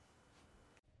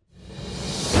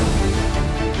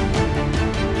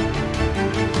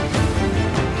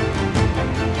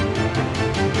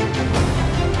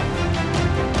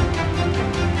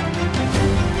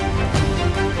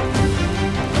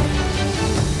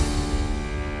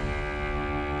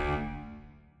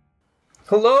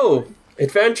Hello,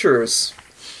 adventurers.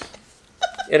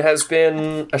 It has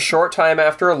been a short time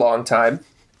after a long time,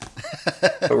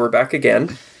 but we're back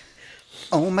again.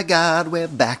 Oh my god, we're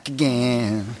back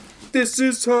again. This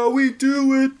is how we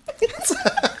do it. It's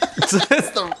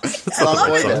the wrong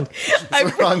boy band. It's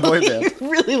the wrong boy band. I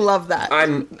really love that.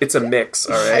 It's a mix,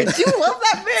 all right? I do love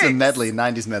that mix. It's a medley,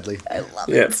 90s medley. I love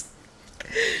it.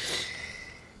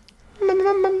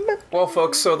 Well,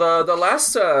 folks, so the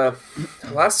last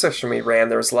session we ran,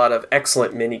 there was a lot of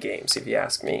excellent mini games, if you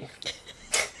ask me.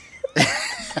 There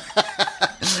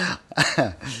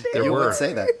You were. would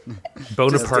say that.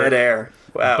 Bonaparte. Dead air.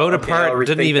 Wow. Bonaparte okay,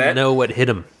 didn't even know what hit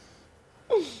him.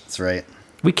 That's right.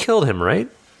 We killed him, right?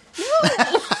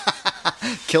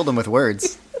 Killed him with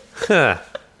words. Huh.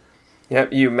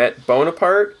 Yep, you met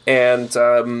Bonaparte and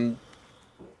the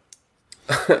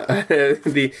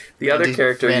other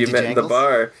character Randy you met in the Jangles?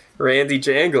 bar, Randy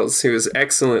Jangles, who was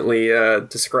excellently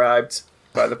described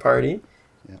by the party.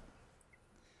 Yep.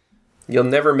 You'll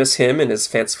never miss him in his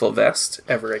fanciful vest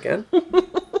ever again.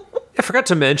 I forgot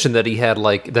to mention that he had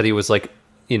that he was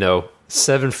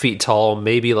 7 feet tall,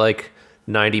 maybe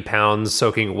 90 pounds,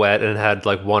 soaking wet, and had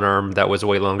one arm that was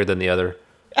way longer than the other.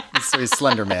 So he's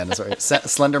Slender Man. Is right.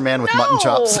 Slender Man with mutton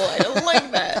chops. I don't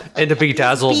like that. And a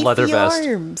bedazzled leather vest.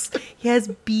 Arms. He has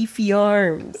beefy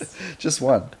arms. Just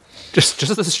one. Just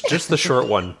the short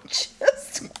one.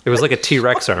 It was like a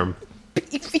T-Rex arm.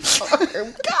 Beefy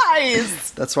arm.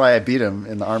 Guys! That's why I beat him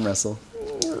in the arm wrestle.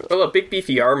 Well, a big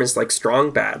beefy arm is like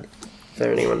strong bad, if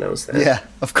anyone knows that. Yeah,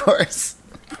 of course.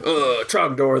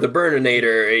 Trogdor the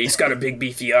Burninator, he's got a big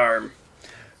beefy arm.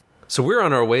 So we're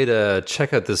on our way to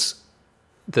check out this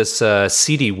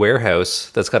seedy warehouse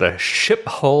that's got a ship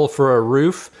hull for a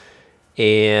roof,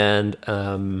 and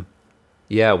we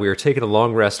were taking a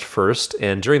long rest first,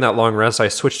 and during that long rest I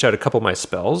switched out a couple of my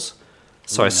spells.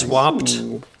 So I swapped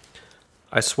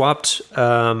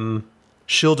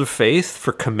Shield of Faith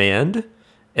for Command,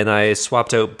 and I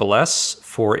swapped out Bless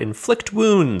for Inflict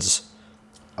Wounds.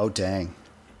 Oh, dang.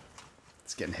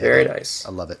 It's getting heavy. Very nice.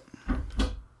 I love it.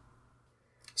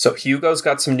 So Hugo's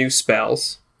got some new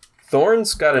spells.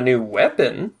 Thorn's got a new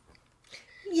weapon.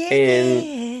 Yeah.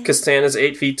 And Castana's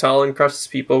 8 feet tall and crushes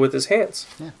people with his hands.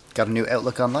 Yeah, got a new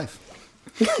outlook on life.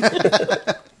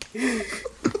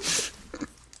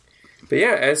 But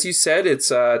yeah, as you said, it's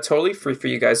totally free for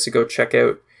you guys to go check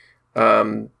out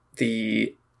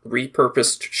the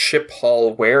repurposed ship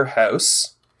hull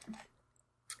warehouse.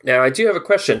 Now, I do have a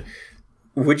question.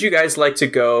 Would you guys like to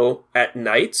go at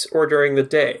night or during the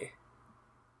day?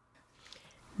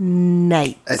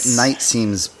 Night. At night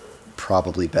seems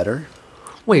probably better.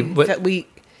 Wait, but That we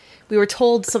were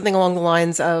told something along the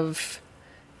lines of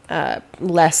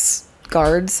less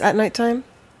guards at nighttime.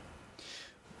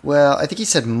 Well, I think he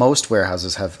said most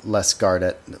warehouses have less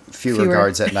fewer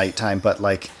guards at nighttime, but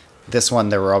this one,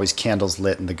 there were always candles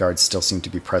lit and the guards still seem to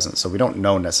be present, so we don't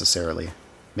know necessarily.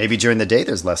 Maybe during the day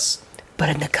there's less. But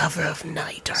in the cover of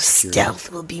night, our Security.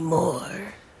 stealth will be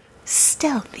more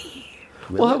stealthy.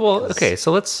 well, okay.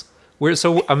 So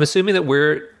I'm assuming that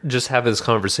we're just having this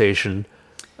conversation.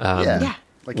 Yeah.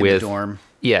 Like in the dorm.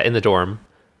 Yeah, in the dorm.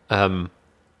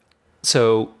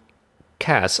 So,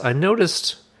 Cass, I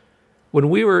noticed when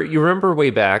you remember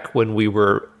way back when we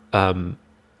were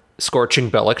scorching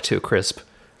Bellic to a crisp,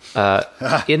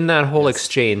 in that whole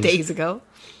exchange, Days ago.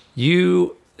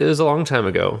 it was a long time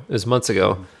ago, it was months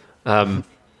ago,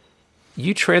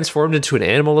 you transformed into an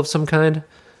animal of some kind?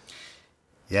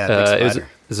 Yeah, big spider. It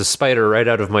was a spider right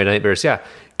out of my nightmares, yeah.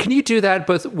 Can you do that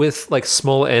but with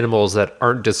small animals that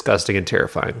aren't disgusting and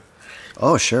terrifying?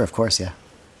 Oh, sure, of course, yeah.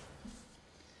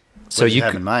 So What do you you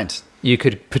have in mind? You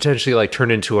could potentially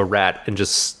turn into a rat and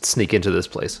just sneak into this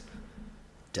place.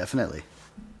 Definitely.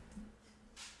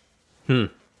 Okay.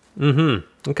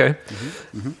 The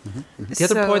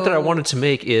other point that I wanted to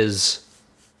make is,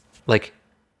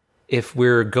 if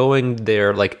we're going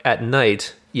there, at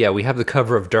night, yeah, we have the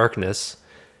cover of darkness.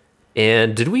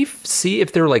 And did we see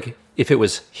if if it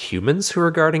was humans who are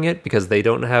guarding it? Because they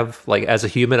don't have, as a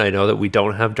human, I know that we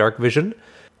don't have dark vision.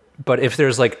 But if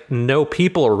there's, no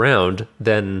people around,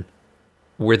 then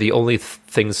we're the only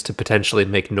things to potentially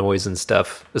make noise and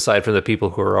stuff, aside from the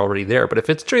people who are already there. But if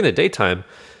it's during the daytime,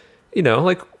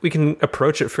 we can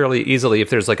approach it fairly easily if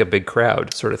there's, a big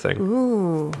crowd sort of thing.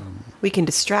 Ooh. We can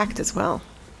distract as well.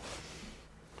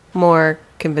 More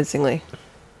convincingly.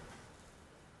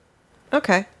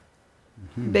 Okay.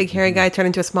 Big hairy guy turned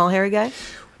into a small hairy guy?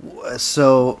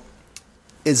 So,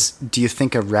 do you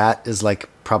think a rat is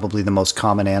probably the most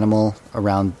common animal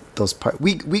around those parts?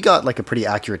 We got a pretty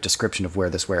accurate description of where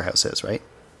this warehouse is, right?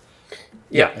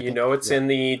 Yeah, it's in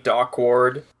the dock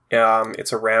ward,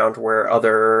 It's around where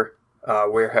other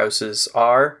warehouses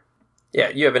are. Yeah,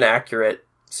 you have an accurate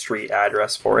street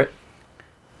address for it.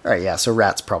 All right, yeah, so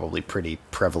rats probably pretty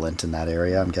prevalent in that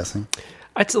area, I'm guessing.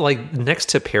 It's like next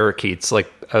to parakeets.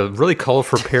 Like a really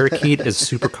colorful parakeet is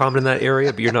super common in that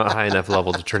area, but you're not high enough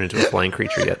level to turn into a flying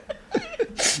creature yet.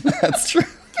 That's true.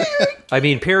 I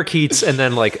mean, parakeets, and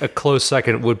then like a close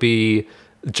second would be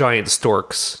giant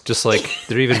storks. Just like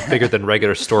they're even bigger than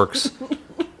regular storks.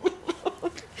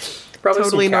 Probably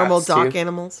Totally some normal cats, dock too.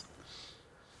 animals.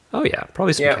 Oh yeah,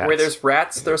 probably some Yeah, cats. where there's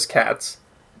rats, there's cats.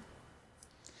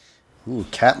 Ooh,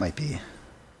 cat might be.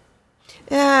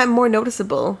 Yeah, more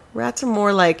noticeable. Rats are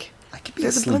more like... I could be a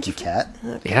There's a bunch slinky of- cat.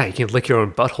 Yeah, you can lick your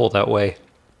own butthole that way.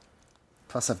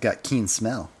 Plus, I've got keen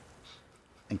smell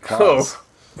and claws.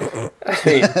 Oh. I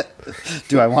mean,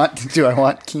 Do I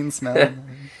want keen smell? Let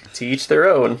to each their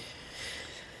own.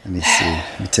 me see.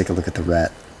 Let me take a look at the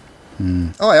rat.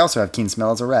 Oh, I also have keen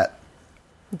smell as a rat.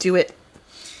 Do it.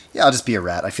 Yeah, I'll just be a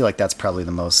rat. I feel like that's probably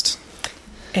the most.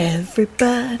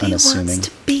 Everybody Unassuming. wants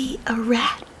to be a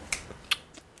rat.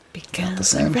 Because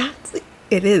same. rats...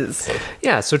 It is.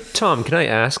 Yeah, so Tom, can I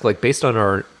ask, like, based on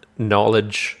our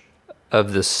knowledge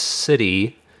of the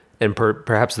city and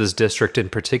perhaps this district in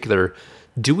particular,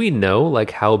 do we know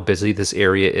like how busy this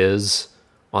area is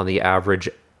on the average,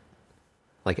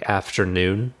 like,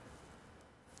 afternoon?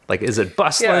 Like, is it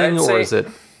bustling I'd or say- is it?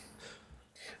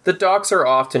 The docks are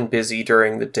often busy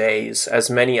during the days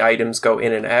as many items go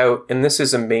in and out, and this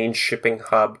is a main shipping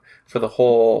hub for the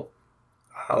whole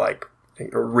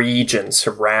region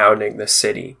surrounding the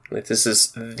city. Like, this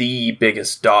is the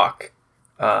biggest dock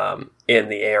in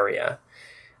the area.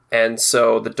 And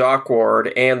so the dock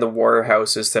ward and the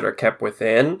warehouses that are kept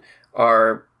within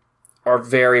are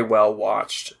very well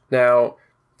watched. Now,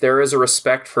 there is a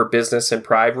respect for business and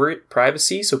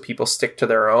privacy, so people stick to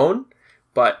their own,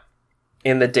 but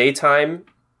in the daytime,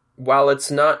 while it's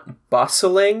not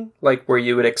bustling like where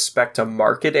you would expect a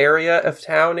market area of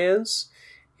town is,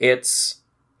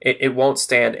 it won't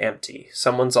stand empty.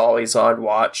 Someone's always on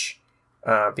watch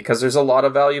because there's a lot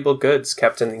of valuable goods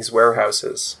kept in these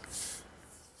warehouses.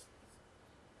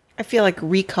 I feel like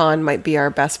recon might be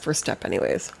our best first step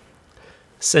anyways.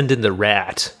 Send in the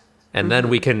rat, and then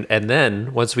we can, and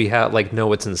then once we have like know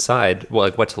what's inside, well,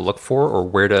 like what to look for or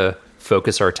where to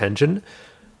focus our attention,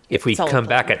 if we It's all come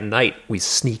back important. at night, we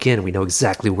sneak in, we know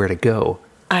exactly where to go.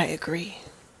 I agree.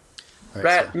 All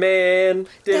right, Rat man!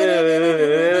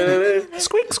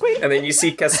 Squeak, squeak. And then you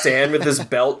see Castan with his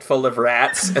belt full of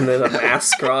rats and then a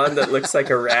mask on that looks like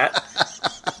a rat.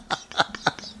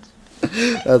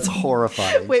 that's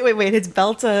horrifying. Wait. His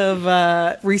belt of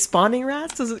respawning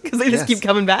rats? Is it because they just Yes. keep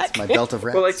coming back? My belt of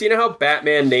rats. Well, like, do you know how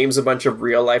Batman names a bunch of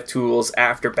real life tools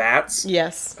after bats?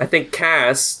 Yes. I think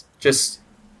Cass just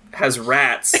has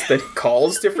rats that he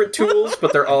calls different tools,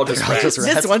 but they're all just They're all rats. just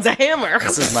rats. This one's a hammer.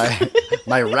 This is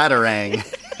my ratarang.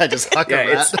 I just huck a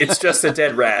Yeah, rat. it's just a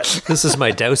dead rat. This is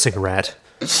my dowsing rat.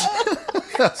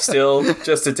 Still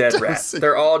just a dead rat.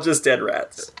 They're all just dead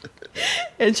rats.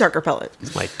 And shark repellent.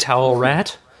 My towel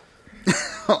rat.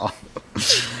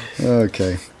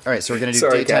 Okay. All right, so we're gonna do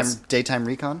Sorry, Cass. daytime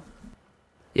recon.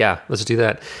 Yeah, let's do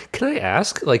that. Can I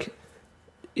ask, like,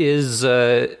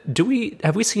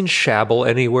 have we seen Shabble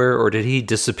anywhere, or did he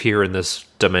disappear in this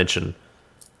dimension?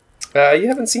 You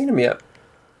haven't seen him yet.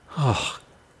 I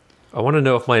want to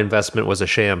know if my investment was a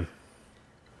sham.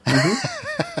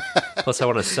 Plus, I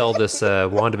want to sell this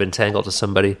wand of entangle to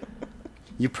somebody.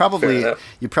 You Fair probably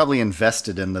enough.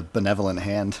 invested in the benevolent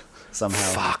hand somehow.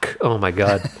 Fuck! Oh my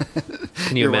god!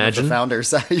 Can you You're one of the imagine?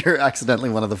 founders. You're accidentally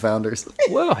one of the founders.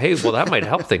 Well, hey, that might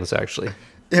help things actually.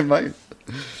 It might.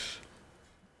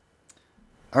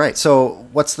 All right, so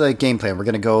what's the game plan? We're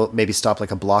gonna go maybe stop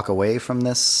like a block away from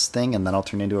this thing, and then I'll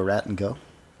turn into a rat and go.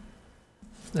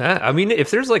 I mean,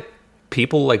 if there's like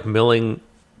people like milling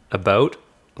about,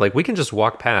 like we can just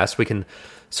walk past. We can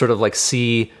sort of like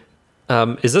see.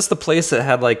 Is this the place that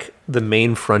had like the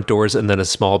main front doors and then a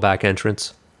small back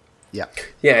entrance? Yeah.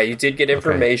 Yeah, you did get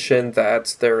information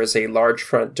that there is a large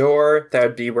front door. That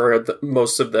would be where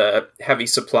most of the heavy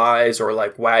supplies or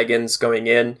like wagons going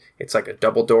in. It's like a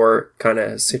double door kind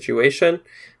of situation.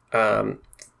 And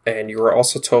you were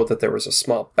also told that there was a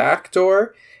small back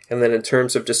door. And then in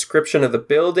terms of description of the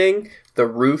building, the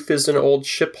roof is an old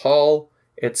ship hall.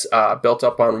 It's built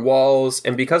up on walls.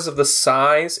 And because of the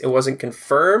size, it wasn't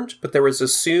confirmed, but there was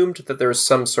assumed that there was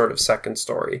some sort of second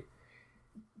story.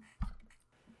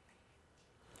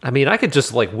 I mean, I could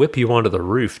just like whip you onto the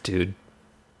roof, dude.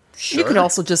 You could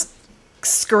also just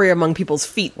scurry among people's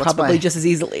feet What's probably my- just as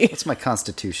easily. What's my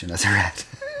constitution as a rat?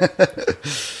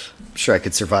 I'm sure I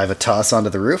could survive a toss onto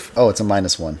the roof. Oh, it's a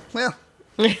 -1. Well,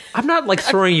 I'm not like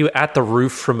throwing you at the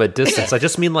roof from a distance. I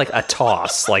just mean like a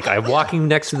toss. Like I'm walking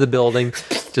next to the building,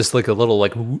 just like a little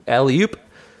like alley-oop.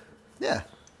 Yeah.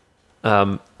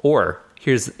 Or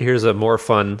here's a more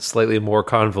fun, slightly more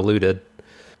convoluted.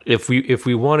 If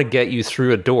we want to get you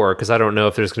through a door, because I don't know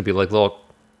if there's going to be like little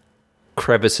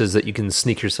crevices that you can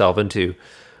sneak yourself into.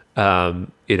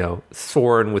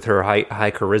 Thorn with her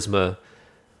high charisma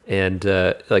and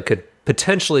like could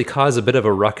potentially cause a bit of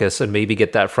a ruckus and maybe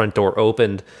get that front door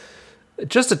opened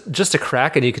just a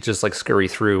crack, and you could just like scurry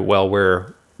through while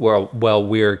we're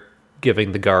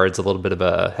giving the guards a little bit of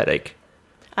a headache.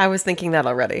 I was thinking that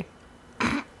already.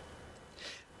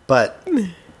 But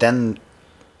then,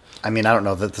 I mean, I don't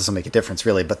know that this will make a difference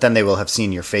really, but then they will have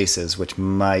seen your faces, which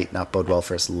might not bode well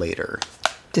for us later.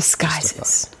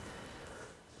 Disguises.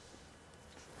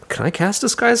 Can I cast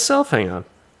Disguise Self? Hang on.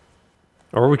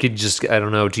 Or we could just, I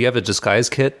don't know, do you have a disguise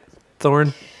kit,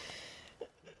 Thorn?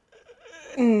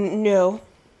 No.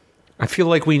 I feel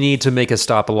like we need to make a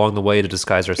stop along the way to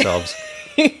disguise ourselves.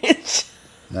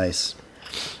 Nice.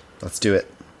 Let's do it.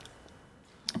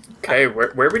 Okay,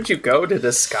 where would you go to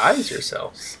disguise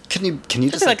yourselves? Can you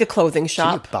just Just like a clothing can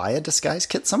shop. you buy a disguise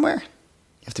kit somewhere?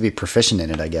 You have to be proficient in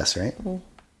it, I guess, right?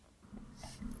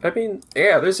 I mean,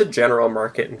 yeah, there's a general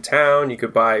market in town. You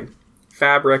could buy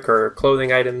fabric or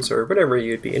clothing items or whatever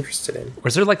you'd be interested in. Or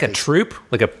is there like a troupe,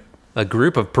 like a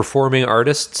group of performing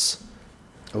artists?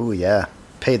 Oh yeah,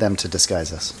 pay them to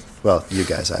disguise us. Well, you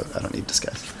guys, I don't need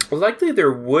disguise. Well, likely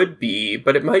there would be,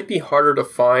 but it might be harder to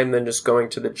find than just going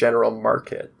to the general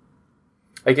market.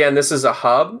 Again, this is a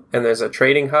hub, and there's a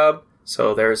trading hub,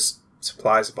 so there's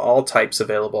supplies of all types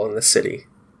available in the city.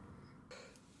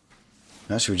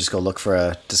 Now, should we just go look for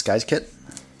a disguise kit?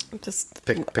 Just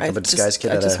Pick up a disguise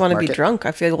kit I at just a want to be market? drunk.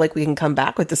 I feel like we can come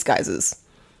back with disguises.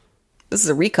 This is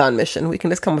a recon mission. We can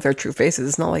just come with our true faces.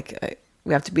 It's not like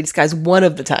we have to be disguised one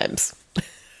of the times.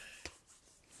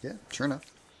 Yeah, sure enough.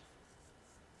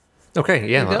 Okay,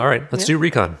 yeah, There you go. all right, let's do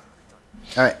recon.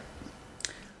 All right,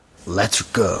 let's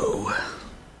go.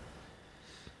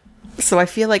 So I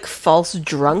feel like false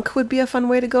drunk would be a fun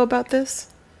way to go about this.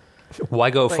 Why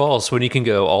go false when you can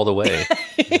go all the way?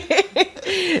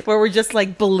 Where we're just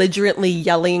like belligerently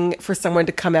yelling for someone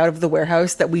to come out of the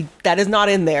warehouse that is not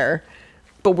in there,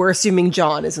 but we're assuming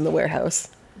John is in the warehouse.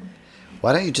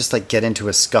 Why don't you just like get into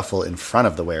a scuffle in front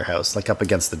of the warehouse, like up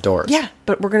against the doors? Yeah,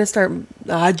 but we're gonna start.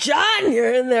 John,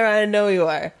 you're in there. I know you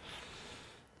are.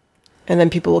 And then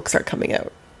people will start coming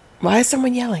out. Why is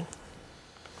someone yelling? All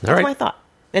That's right. my thought.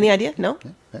 Any idea? No.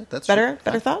 Yeah, that's Better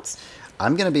true. thoughts.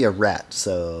 I'm gonna be a rat,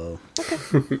 so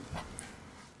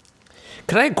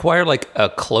Can I acquire like a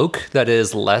cloak that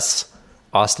is less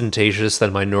ostentatious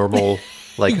than my normal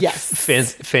like Yes.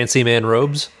 fancy man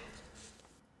robes?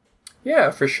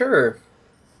 Yeah, for sure.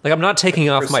 Like I'm not taking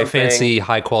off For my something- fancy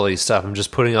high quality stuff. I'm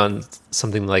just putting on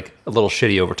something like a little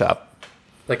shitty over top.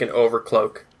 Like an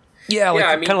overcloak. Yeah, like Yeah,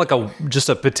 I mean- kind of like just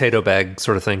a potato bag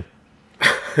sort of thing.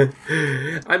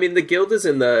 I mean, the guild is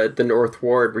in the North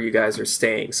Ward where you guys are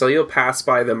staying, so you'll pass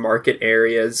by the market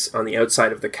areas on the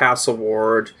outside of the Castle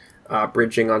Ward,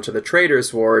 bridging onto the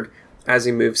Traders Ward as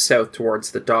you move south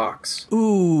towards the docks.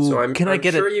 Ooh, So I'm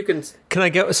sure you can. Can I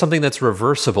get something that's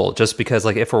reversible? Just because,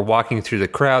 like, if we're walking through the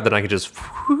crowd, then I can just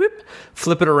whoop,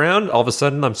 flip it around. All of a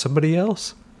sudden, I'm somebody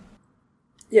else.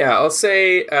 Yeah, I'll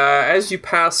say as you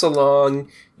pass along,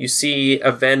 you see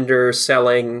a vendor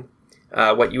selling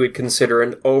what you would consider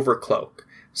an overcloak.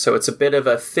 So it's a bit of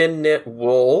a thin knit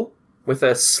wool with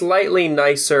a slightly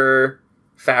nicer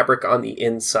fabric on the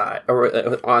inside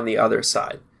or on the other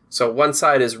side. So one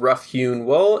side is rough hewn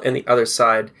wool and the other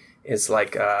side is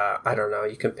like, I don't know,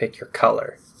 you can pick your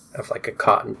color of like a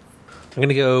cotton. I'm going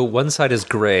to go one side is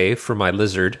gray for my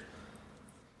lizard.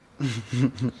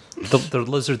 the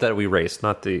lizard that we raced,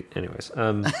 not the... Anyways.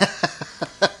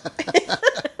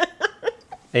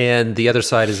 And the other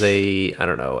side is a, I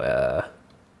don't know,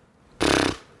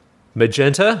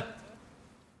 magenta?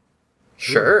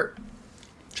 Sure.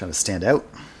 trying to stand out.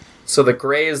 So the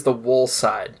gray is the wool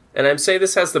side. And I'm saying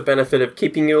this has the benefit of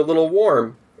keeping you a little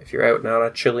warm if you're out on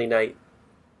a chilly night.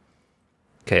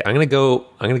 Okay, I'm gonna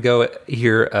go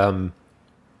here,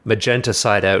 magenta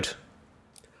side out.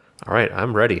 All right,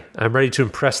 I'm ready. I'm ready to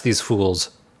impress these fools.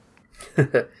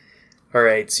 All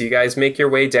right, so you guys make your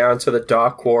way down to the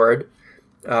dock ward.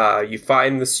 You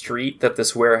find the street that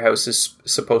this warehouse is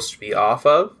supposed to be off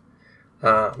of.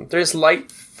 There's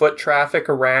light foot traffic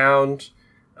around.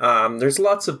 There's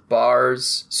lots of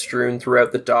bars strewn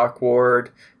throughout the dock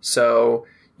ward. So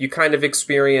you kind of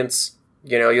experience,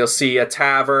 you'll see a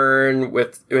tavern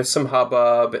with some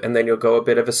hubbub, and then you'll go a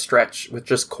bit of a stretch with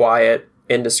just quiet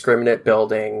indiscriminate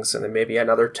buildings, and then maybe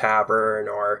another tavern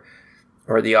or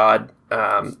the odd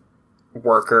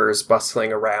workers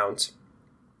bustling around.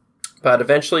 But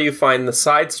eventually you find the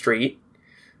side street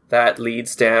that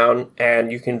leads down,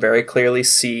 and you can very clearly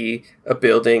see a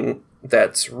building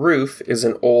that's roof is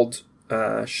an old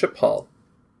ship hall.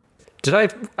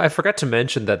 I forgot to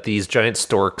mention that these giant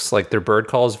storks, like, their bird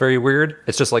call is very weird.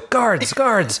 It's just like, guards,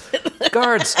 guards,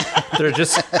 guards. They're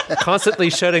just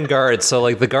constantly shouting guards. So,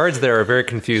 like, the guards there are very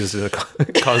confused and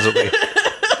constantly.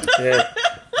 Yeah.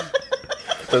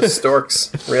 Those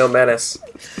storks, real menace.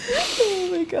 Oh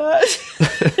my gosh.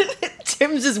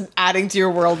 Tim's just adding to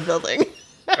your world building.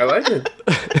 I like it.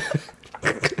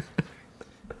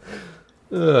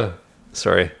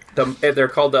 Sorry. They're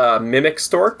called mimic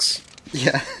storks.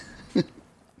 Yeah.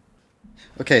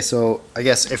 Okay, so I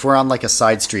guess if we're on like a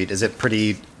side street, is it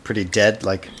pretty dead?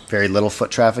 Like very little foot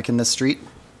traffic in this street?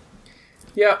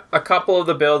 Yeah, a couple of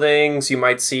the buildings you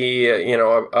might see,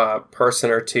 a person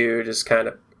or two just kind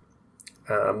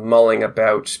of mulling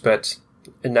about, but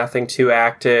nothing too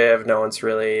active. No one's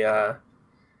really.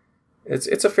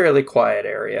 It's a fairly quiet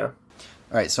area.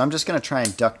 All right, so I'm just gonna try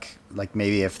and duck, like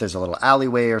maybe if there's a little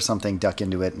alleyway or something, duck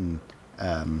into it, and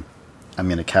I'm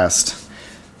gonna cast.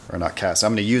 Or not cast.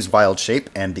 I'm going to use Wild Shape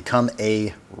and become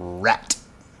a rat.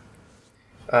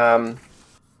 So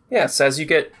as you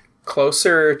get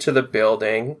closer to the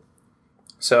building,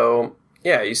 so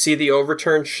yeah, you see the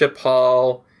overturned ship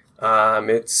hall.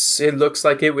 It looks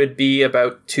like it would be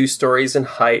about 2 stories in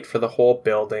height for the whole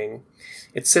building.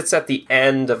 It sits at the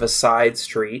end of a side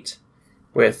street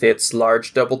with its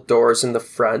large double doors in the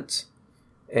front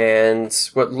and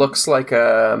what looks like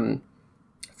a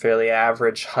fairly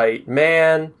average height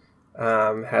man.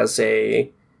 Has a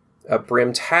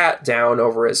brimmed hat down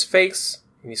over his face.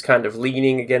 He's kind of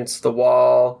leaning against the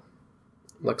wall.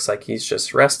 Looks like he's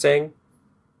just resting.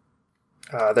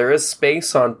 There is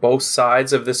space on both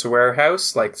sides of this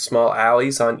warehouse, like small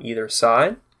alleys on either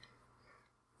side.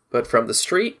 But from the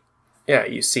street, yeah,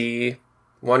 you see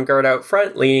one guard out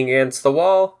front leaning against the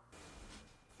wall.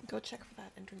 Go check for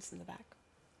that entrance in the back.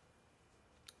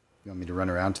 You want me to run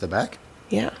around to the back?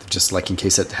 Yeah. Just like in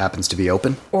case it happens to be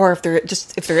open? Or if there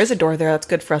is a door there, that's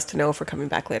good for us to know if we're coming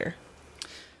back later.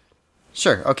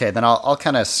 Sure. Okay, then I'll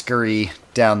kind of scurry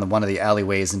down one of the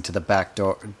alleyways into the back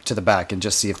door to the back and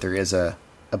just see if there is a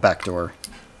back door.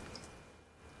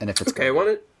 And if it's okay,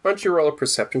 why don't you roll a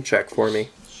perception check for me?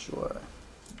 Sure.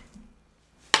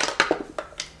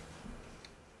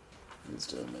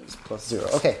 Wisdom is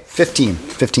 +0. Okay, 15.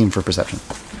 15 for perception.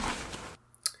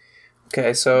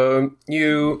 Okay, so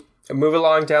you move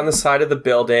along down the side of the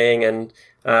building, and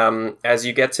as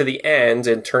you get to the end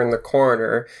and turn the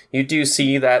corner, you do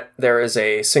see that there is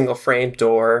a single frame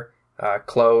door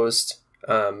closed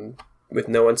with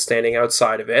no one standing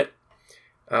outside of it.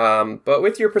 But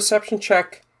with your perception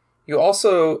check, you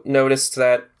also noticed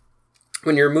that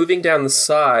when you're moving down the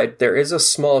side, there is a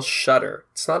small shutter.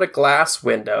 It's not a glass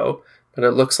window, but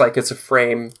it looks like it's a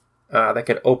frame that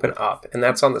could open up, and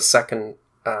that's on the second,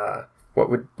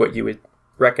 what you would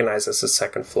recognize as the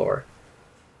second floor.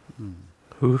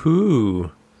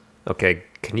 Hoo-hoo. Okay,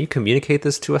 can you communicate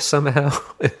this to us somehow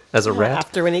as a rat?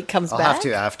 After when he comes I'll back? have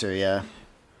to after, yeah.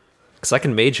 Because I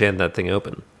can mage hand that thing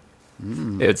open.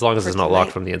 As long as it's not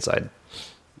locked from the inside.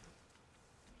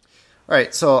 All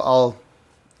right, so I'll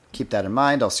keep that in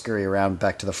mind. I'll scurry around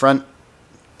back to the front.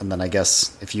 And then I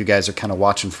guess if you guys are kind of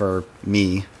watching for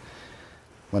me,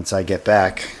 once I get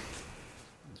back,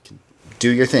 you can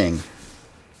do your thing.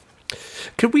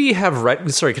 Can we have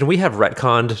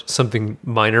retconned something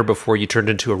minor before you turned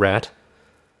into a rat?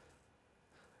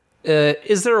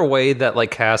 Is there a way that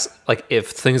like Cass, like if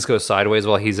things go sideways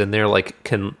while he's in there, like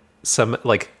can some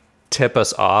like tip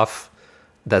us off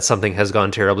that something has gone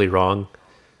terribly wrong?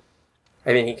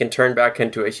 I mean, he can turn back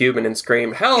into a human and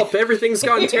scream, "Help! Everything's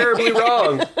gone terribly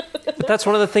wrong!" But that's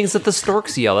one of the things that the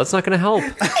storks yell. That's not going to help.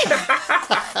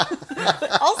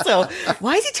 Also,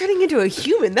 why is he turning into a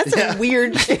human? That's a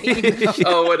weird change.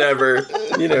 Oh, whatever.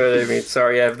 You know what I mean.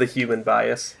 Sorry, I have the human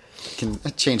bias. Can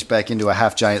change back into a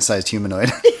half giant sized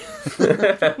humanoid.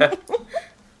 The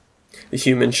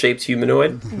human-shaped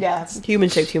humanoid? Yes.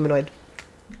 Human-shaped humanoid.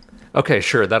 Okay,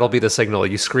 sure. That'll be the signal.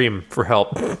 You scream for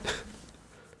help.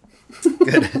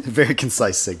 Good. Very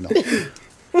concise signal.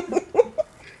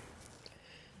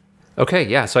 Okay,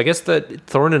 yeah. So I guess that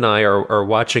Thorn and I are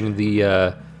watching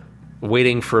the,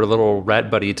 waiting for a little rat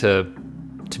buddy to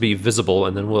be visible,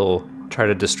 and then we'll try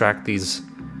to distract these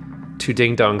 2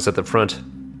 ding-dongs at the front.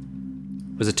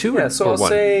 Was it 2 Yeah, so or I'll 1?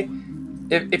 say,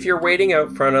 if you're waiting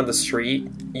out front on the street,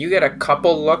 you get a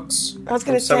couple looks I was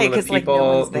gonna from some say, of the 'cause, like, people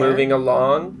no one's there. moving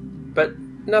along, but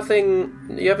nothing.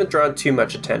 You haven't drawn too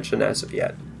much attention as of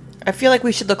yet. I feel like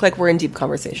we should look like we're in deep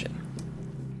conversation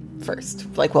first,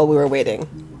 like while we were waiting.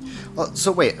 Well,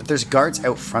 so wait, there's guards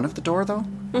out front of the door, though?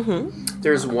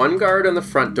 There's one guard on the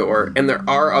front door, and there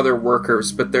are other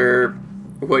workers, but they're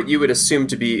what you would assume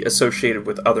to be associated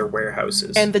with other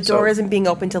warehouses. And the door isn't being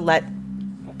open to let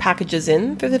packages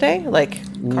in through the day? Like,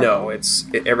 No,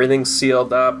 everything's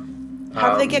sealed up.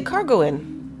 how do they get cargo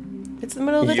in? It's the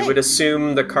middle of the day. You would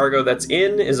assume the cargo that's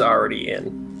in is already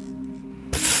in.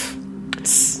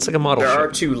 It's like a model There ship.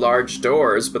 are 2 large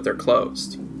doors, but they're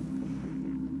closed.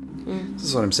 This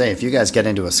is what I'm saying. If you guys get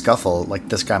into a scuffle, like,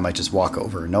 this guy might just walk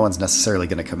over. No one's necessarily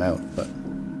going to come out, but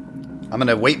I'm going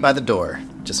to wait by the door,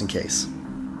 just in case.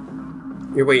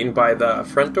 You're waiting by the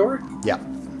front door? Yeah.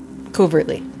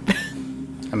 Covertly.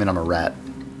 I mean, I'm a rat.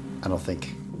 I don't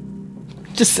think...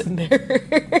 Just sitting there.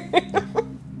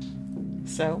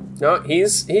 So? No,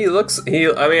 honestly,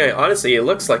 he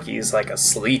looks like he's like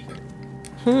asleep.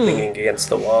 Leaning against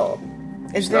the wall.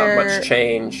 Is Not there much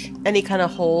change. any kind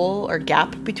of hole or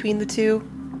gap between the 2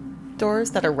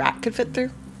 doors that a rat could fit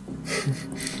through?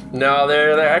 No,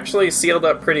 they're actually sealed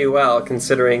up pretty well,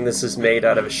 considering this is made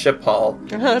out of a ship hull.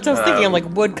 That's what I was thinking. I'm like,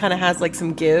 wood kind of has like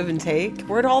some give and take.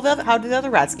 How do the other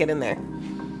rats get in there?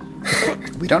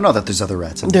 We don't know that there's other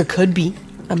rats in There could be.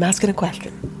 I'm asking a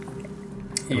question.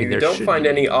 You there don't should find be.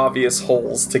 any obvious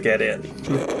holes to get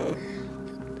in.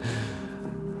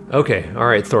 Okay, all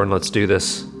right, Thorn, let's do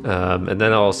this. And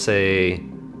then I'll say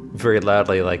very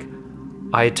loudly, like,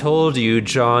 I told you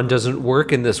John doesn't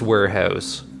work in this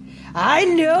warehouse. I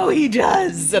know he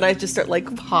does. And I just start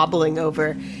like hobbling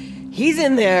over. He's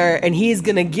in there and he's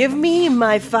going to give me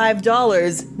my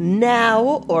 $5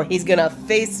 now or he's going to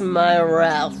face my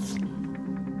wrath.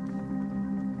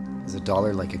 Is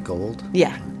 $1 like a gold?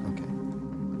 Yeah. Okay.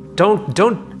 Don't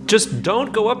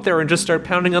go up there and just start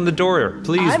pounding on the door.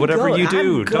 Please, whatever you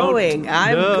do. I'm going.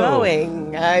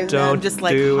 I'm Don't just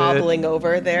like do it. hobbling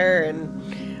over there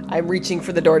and I'm reaching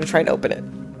for the door to try and open it.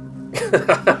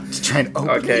 Just try and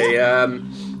open it. Okay,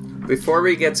 before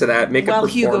we get to that, make a While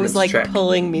performance Hugo's like check.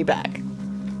 pulling me back.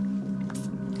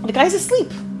 The guy's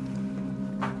asleep.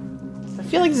 I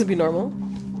feel like this would be normal.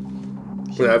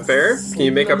 Is that fair? Can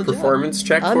you make a on the job. performance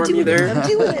check I'm for me doing there? it. I'm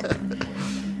doing it.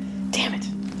 Damn it.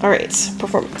 All right,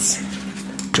 performance.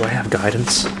 Do I have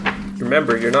guidance?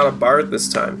 Remember, you're not a bard this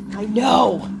time. I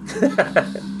know.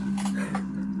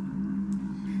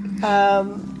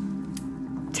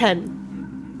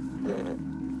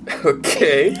 10.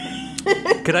 Okay.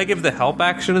 Could I give the help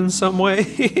action in some way?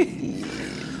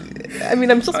 I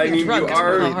mean, I'm supposed to I be mean, drunk. you I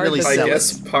don't know are, how hard really this I is. silly.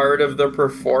 guess, part of the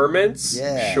performance.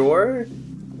 Yeah. Sure.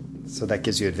 So that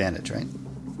gives you advantage, right?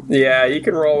 Yeah, you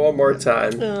can roll one more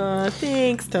time.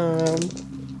 Thanks, Tom.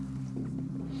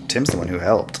 Tim's the one who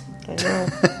helped. I know.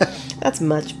 That's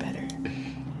much better.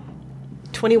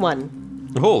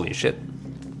 21. Holy shit.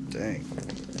 Dang.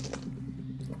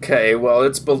 Okay, well,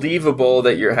 it's believable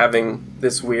that you're having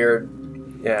this weird,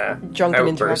 Drunken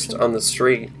outburst interaction. on the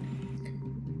street.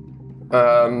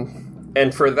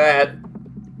 And for that,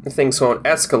 things won't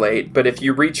escalate. But if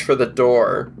you reach for the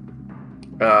door,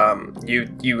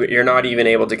 you're not even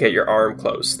able to get your arm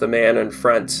close. The man in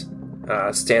front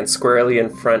stands squarely in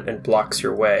front and blocks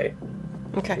your way.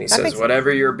 Okay. And he that says, makes-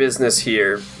 "Whatever your business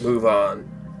here, move on."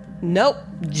 Nope.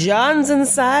 John's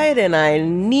inside and I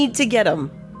need to get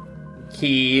him.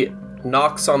 He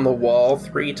knocks on the wall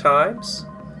 3 times,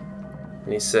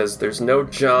 and he says, "There's no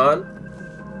John.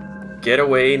 Get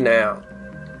away now."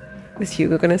 Is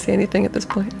Hugo going to say anything at this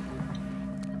point?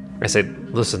 I said,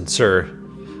 listen, sir,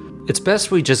 it's best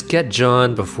we just get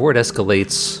John before it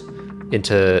escalates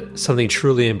into something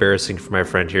truly embarrassing for my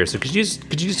friend here. So could you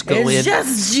just go in? It's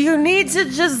just, you need to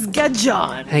just get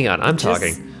John. Hang on, I'm Just-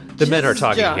 talking. The men are just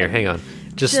talking John. here. Hang on.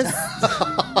 Just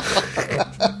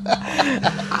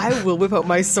I will whip out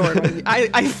my sword. on you.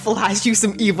 I flash you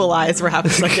some evil eyes for half a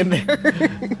second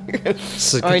there.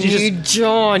 so I could you need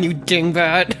John, you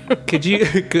dingbat. could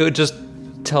you go just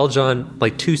tell John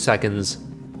like 2 seconds?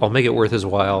 I'll make it worth his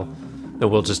while, and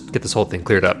we'll just get this whole thing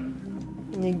cleared up.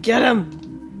 You get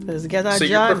him. Let's get that So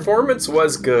your John. performance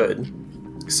was good.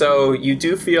 So you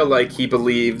do feel like he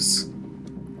believes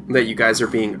that you guys are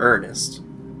being earnest.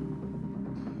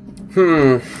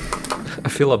 I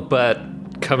feel a butt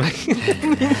coming.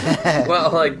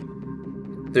 Well, like,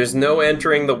 there's no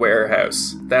entering the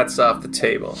warehouse. That's off the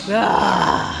table.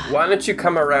 Why don't you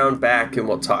come around back and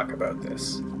we'll talk about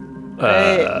this?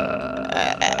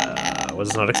 I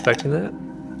was not expecting that.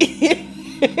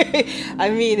 I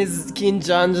mean, can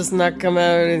John just not come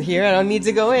out in here? I don't need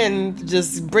to go in.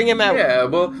 Just bring him out. Yeah,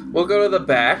 we'll go to the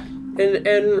back,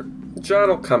 and John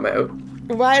will come out.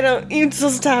 Why don't you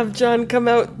just have John come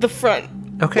out the front?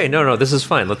 Okay, no, this is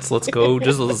fine. Let's go.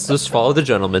 Let's just follow the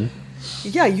gentleman.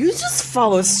 Yeah, you just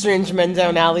follow strange men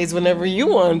down alleys whenever you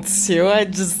want to. I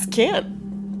just can't.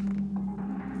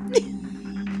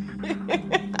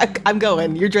 I'm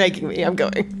going. You're dragging me. I'm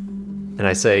going. And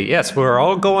I say, yes, we're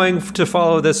all going to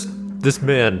follow this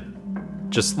man.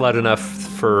 Just loud enough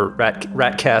for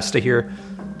Ratcast to hear.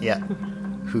 Yeah.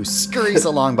 Who scurries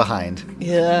along behind.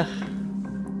 Yeah.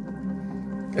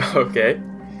 Okay.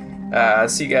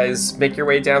 So you guys make your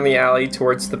way down the alley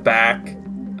towards the back.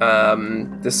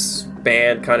 This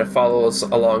band kind of follows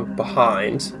along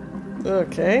behind.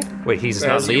 Okay. Wait, he's As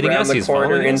not leading you round us. the He's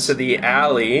corner following us? into the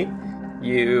alley.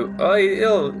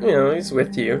 He's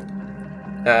with you.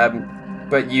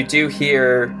 But you do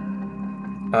hear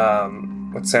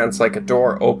what sounds like a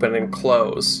door open and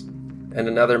close, and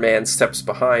another man steps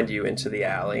behind you into the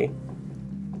alley.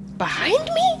 Behind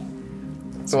me?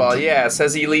 Well, yes,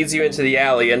 as he leads you into the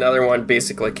alley, another one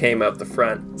basically came out the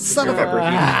front. Son of a... Remember,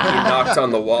 he knocked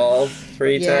on the wall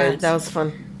 3 Yeah, times? that was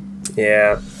fun.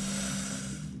 Yeah.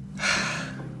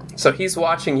 So he's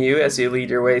watching you as you lead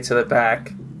your way to the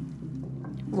back.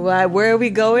 Where are we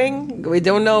going? We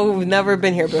don't know. We've never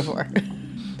been here before.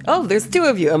 Oh, there's 2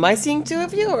 of you. Am I seeing 2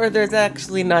 of you, or there's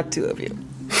actually not 2 of you?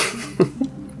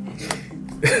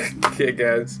 Okay,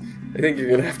 guys. I think you're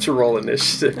gonna have to roll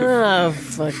initiative. Oh,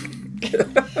 fuck.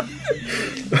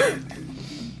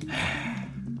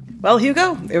 Well,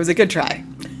 Hugo, it was a good try.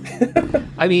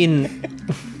 I mean,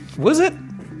 was it?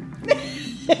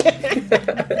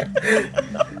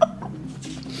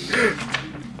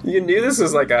 You knew this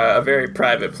was like a very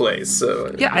private place,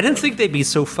 so... Yeah, I didn't think they'd be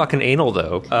so fucking anal,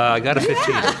 though. I got a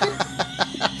 15.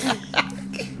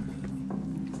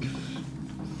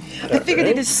 I figured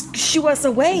they'd just shoo us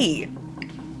away.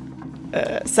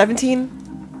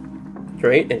 17?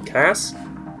 Great, and Cass?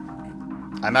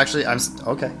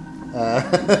 Okay.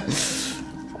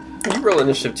 You roll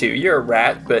initiative too. You're a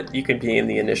rat, but you can be in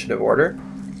the initiative order.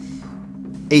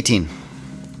 18.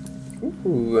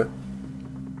 Ooh.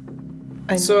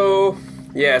 So,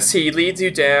 yes, he leads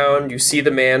you down. You see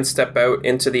the man step out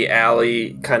into the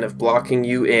alley, kind of blocking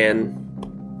you in.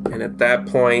 And at that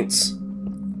point,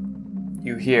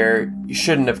 you hear, "You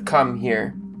shouldn't have come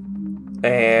here."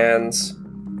 And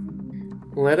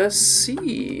let us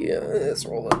see. Let's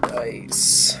roll a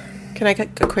dice. Can I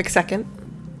get a quick second?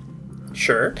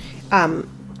 Sure.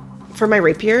 For my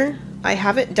rapier, I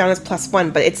have it down as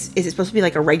 +1, but is it supposed to be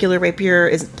like a regular rapier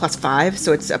is +5,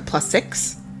 so it's a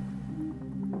 +6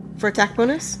 for attack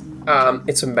bonus?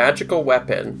 It's a magical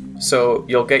weapon, so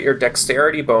you'll get your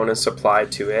dexterity bonus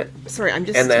applied to it. Sorry, I'm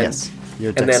just... And then- Yes. Your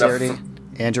and then a dexterity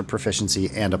and your proficiency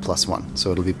and a +1.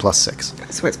 So it'll be +6.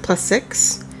 So it's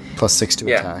 +6? +6 to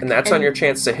Yeah, attack. and that's on And- your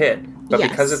chance to hit. But Yes.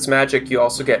 because it's magic, you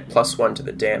also get +1 to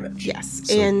the damage. Yes.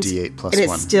 So and D8 plus and it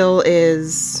 1. still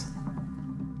is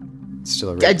Still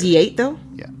a a rapier. D8, though?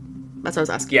 Yeah. That's what I was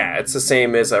asking. Yeah, it's the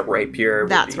same as a rapier.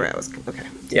 would That's be. where I was... Okay.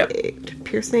 Yep. D8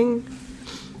 piercing.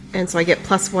 And so I get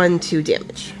 +1 to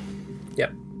damage.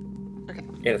 Yep, Okay.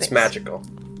 and it's thanks. magical.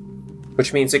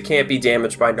 Which means it can't be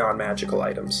damaged by non-magical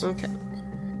items. Okay.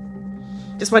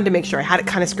 Just wanted to make sure. I had it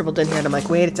kind of scribbled in here, and I'm like,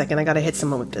 wait a second, I gotta hit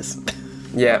someone with this.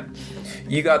 Yeah.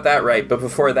 You got that right, but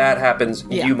before that happens,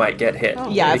 Yeah. you might get hit.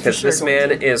 Yeah, for because sure this going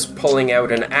man is pulling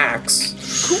out an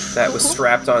axe that was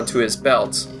strapped onto his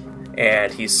belt,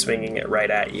 and he's swinging it right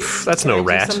at you. That's no Do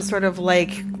rat. some sort of,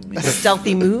 like,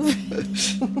 stealthy move.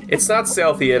 It's not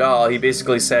stealthy at all. He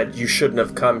basically said, "You shouldn't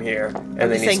have come here," and then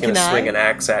just he's saying, going to "Can I?" swing an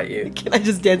axe at you. Can I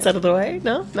just dance out of the way?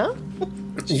 No? No?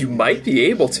 You might be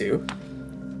able to.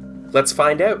 Let's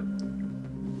find out.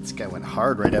 This guy went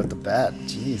hard right out the bat.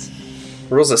 Jeez.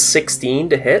 Rolls a 16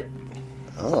 to hit.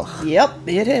 Oh. Yep,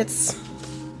 it hits.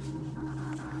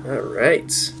 All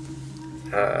right.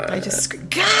 I just...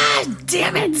 God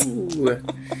damn it! Ooh.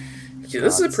 Yeah,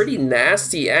 this is a pretty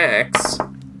nasty axe.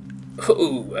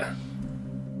 Ooh.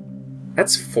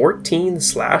 That's 14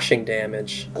 slashing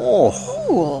damage. Oh.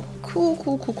 Cool.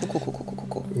 Cool.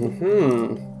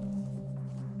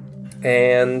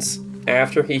 And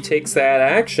after he takes that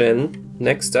action,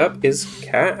 next up is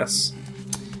Cass.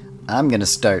 I'm going to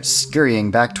start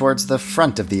scurrying back towards the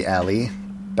front of the alley.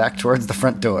 Back towards the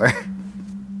front door.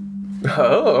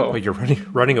 Oh. Wait, you're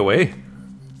running away?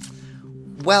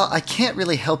 Well, I can't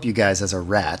really help you guys as a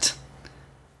rat.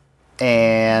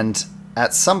 And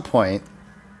at some point,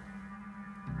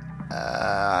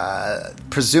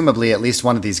 presumably at least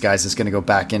one of these guys is going to go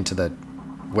back into the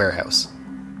warehouse.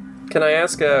 Can I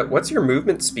ask, what's your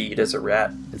movement speed as a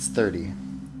rat? It's 30.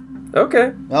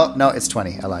 Okay. Oh, no, it's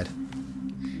 20. I lied.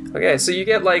 Okay, so you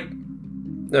get, like,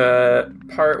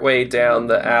 part way down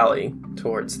the alley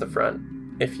towards the front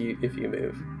if you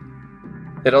move.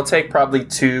 It'll take probably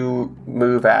 2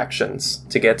 move actions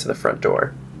to get to the front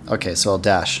door. Okay, so I'll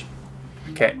dash.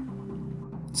 Okay.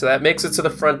 So that makes it to the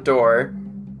front door.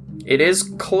 It is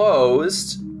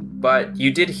closed, but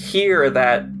you did hear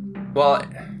that. Well,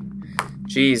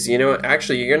 geez,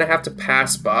 actually, you're gonna have to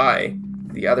pass by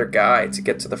the other guy to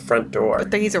get to the front door.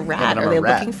 But he's a rat. I'm Are a they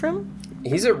rat. looking for him?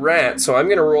 He's a rat, so I'm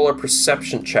gonna roll a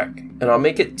perception check, and I'll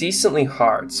make it decently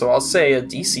hard. So I'll say a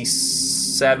DC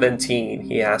 17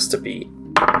 he has to beat.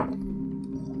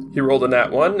 He rolled a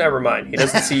nat 1? Never mind. He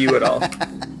doesn't see you at all.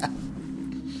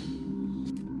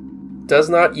 Does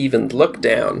not even look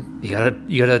down. You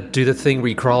gotta do the thing where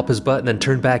you crawl up his butt and then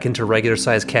turn back into regular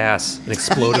size Cass and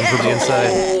explode him from the inside.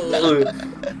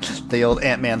 The old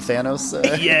Ant-Man Thanos.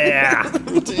 Yeah.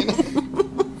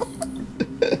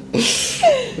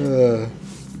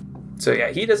 So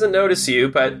yeah, he doesn't notice you,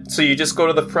 but so you just go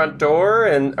to the front door,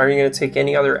 and are you going to take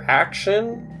any other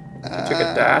action? You took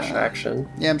a dash action.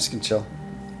 Yeah, I'm just gonna chill.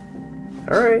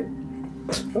 Alright.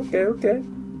 Okay.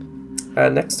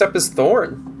 Next up is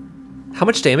Thorn. How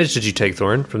much damage did you take,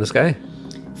 Thorn, from this guy?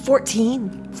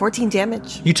 14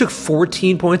 damage. You took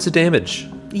 14 points of damage.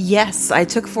 Yes, I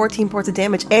took 14 points of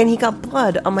damage, and he got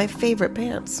blood on my favorite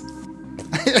pants.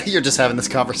 You're just having this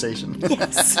conversation.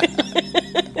 Yes. I'm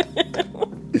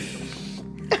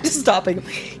just stopping.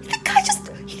 The guy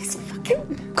he's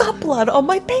fucking got blood on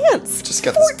my pants. Just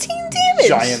got 14 damage.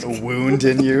 Giant wound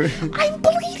in you. I'm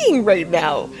bleeding right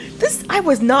now. I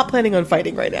was not planning on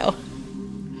fighting right now.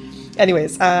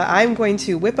 Anyways, I'm going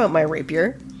to whip out my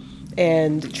rapier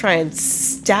and try and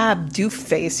stab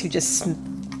Doofface, who just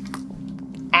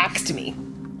axed me.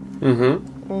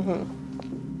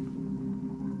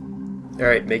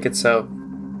 Alright, make it so.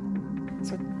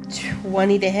 So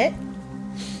 20 to hit.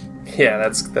 Yeah,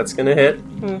 that's gonna hit.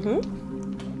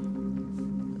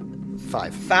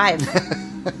 5.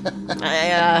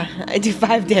 I do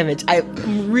 5 damage.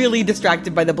 I'm really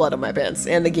distracted by the blood on my pants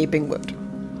and the gaping wound.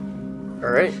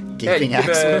 Alright. Gaping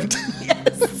axe wound.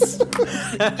 Yes.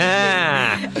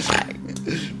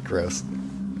 Gross.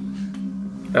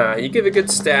 You give a good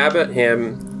stab at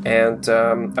him, and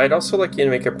I'd also like you to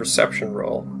make a perception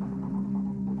roll.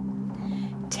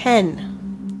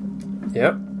 10.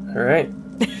 Yep. Alright.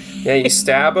 Yeah, you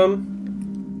stab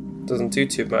him. Doesn't do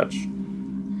too much.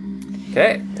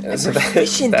 Okay. So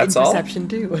Proficient that's in all. perception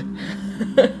too.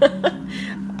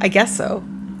 I guess so.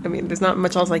 I mean, there's not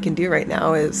much else I can do right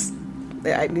now.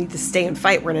 I need to stay and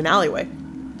fight. We're in an alleyway.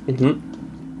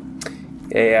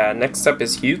 Yeah, next up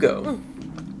is Hugo.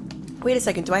 Wait a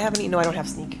second. Do I have any? No, I don't have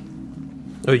sneak.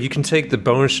 Oh, you can take the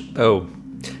bonus. Oh,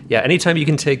 yeah. Anytime you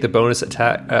can take the bonus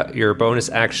attack, your bonus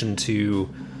action to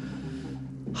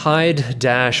hide,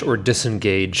 dash, or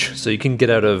disengage, so you can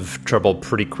get out of trouble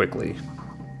pretty quickly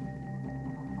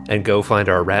and go find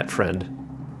our rat friend.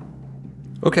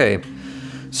 Okay,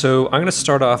 so I'm going to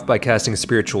start off by casting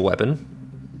Spiritual Weapon.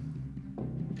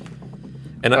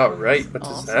 And Alright, what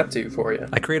does that do for you?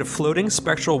 I create a floating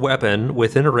spectral weapon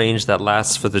within a range that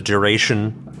lasts for the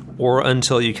duration or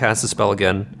until you cast the spell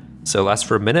again. So it lasts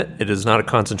for a minute. It is not a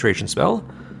concentration spell.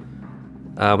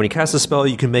 When you cast a spell,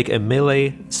 you can make a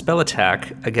melee spell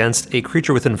attack against a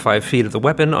creature within 5 feet of the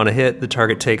weapon. On a hit, the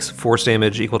target takes force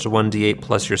damage equal to 1d8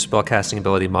 plus your spellcasting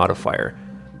ability modifier.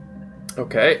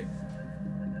 Okay.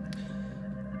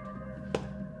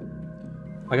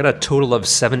 I got a total of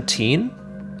 17.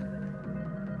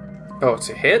 Oh, it's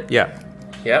a hit? Yeah.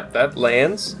 Yep, that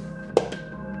lands.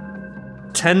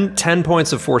 10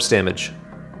 points of force damage.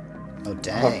 Oh,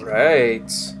 dang.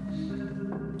 Alright.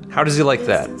 How does he like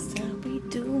that? This is how we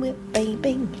do it,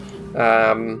 baby.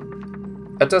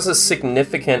 It does a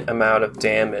significant amount of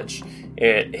damage.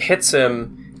 It hits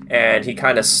him, and he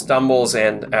kind of stumbles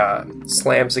and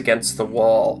slams against the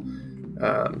wall.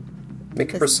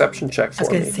 Make a perception check I for was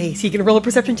going me. to say, is he going to roll a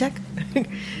perception check?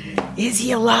 Is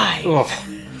he alive? Oh.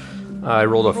 I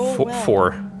rolled a Roll well.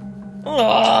 4.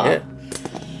 Oh. Yeah.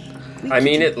 I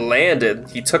mean, it landed.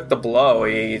 He took the blow.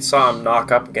 He saw him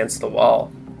knock up against the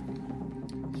wall.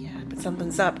 Yeah, but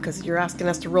something's up because you're asking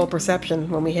us to roll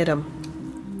perception when we hit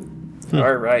him.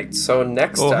 All right. So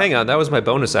next Oh, up. hang on. That was my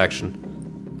bonus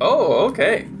action. Oh,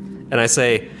 okay. And I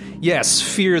say, yes,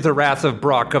 fear the wrath of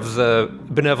Brock of the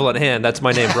Benevolent Hand. That's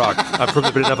my name, Brock. I'm from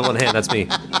the Benevolent Hand. That's me.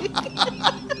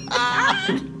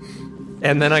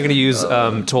 And then I'm going to use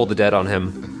Toll the Dead on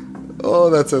him.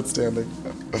 Oh, that's outstanding.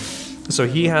 So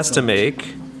he has to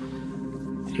make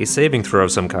a saving throw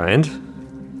of some kind.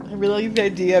 I really like the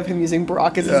idea of him using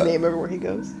Brock as his name everywhere he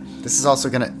goes. This is also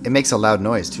gonna... It makes a loud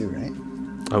noise, too, right?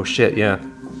 Oh, shit, yeah.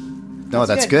 No,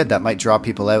 that's good. good. That might draw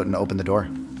people out and open the door.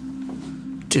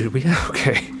 Dude, we...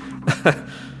 Okay.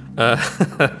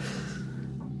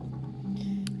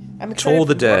 I'm excited Toll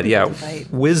the for Dead, more yeah. people to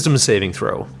fight. Wisdom saving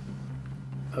throw.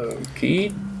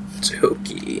 Okie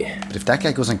dokie. But if that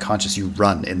guy goes unconscious, you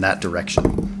run in that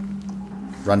direction.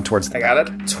 Run towards the I got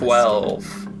back. a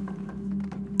 12.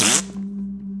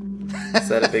 Is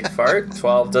that a big fart?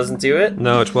 12 doesn't do it?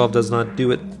 No, 12 does not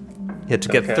do it. He had to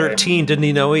get Okay. 13, didn't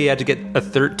he know he had to get a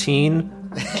 13?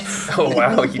 Oh,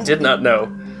 wow, you did not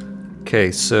know.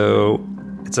 Okay, so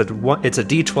it's a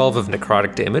D12 of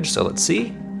necrotic damage, so let's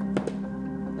see.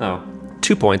 Oh,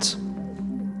 2 points.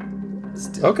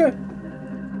 Okay.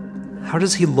 How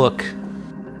does he look?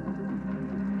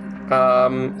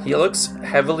 He looks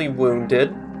heavily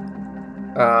wounded.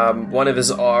 One of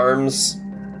his arms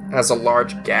has a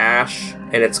large gash,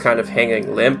 and it's kind of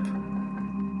hanging limp.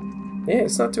 Yeah,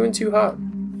 it's not doing too hot.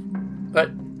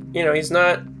 But, he's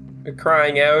not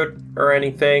crying out or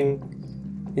anything.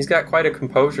 He's got quite a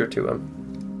composure to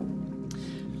him.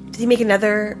 Did he make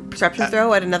another perception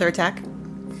throw at another attack?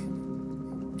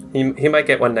 He might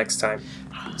get one next time.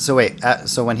 So wait,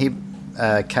 so when he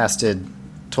casted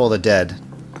Toll the Dead,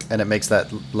 and it makes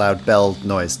that loud bell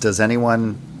noise, does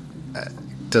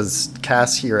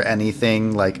Cass hear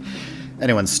anything, like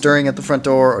anyone stirring at the front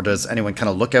door, or does anyone kind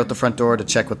of look out the front door to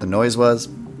check what the noise was?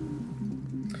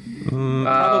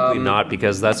 Probably not,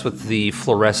 because that's what the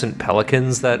fluorescent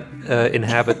pelicans that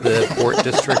inhabit the port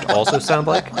district also sound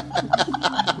like.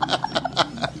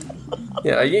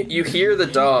 Yeah, you hear the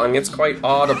dong. It's quite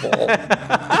audible.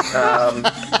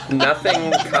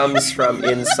 Nothing comes from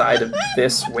inside of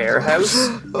this warehouse,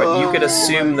 but you could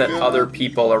assume that other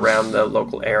people around the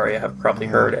local area have probably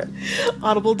heard it.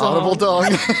 Audible dog. Audible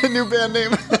Dog, new band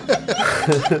name.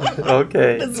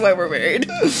 Okay. That's why we're married.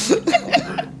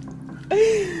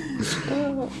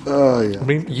 Oh yeah. I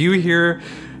mean, you hear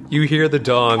the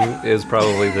dong is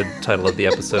probably the title of the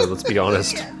episode, let's be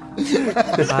honest.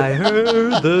 I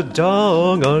heard the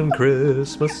dong on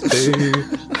Christmas Day.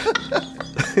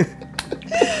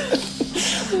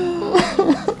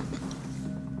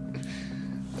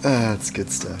 That's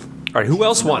good stuff. All right, who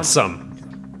else wants some?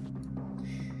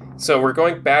 So we're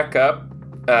going back up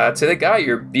to the guy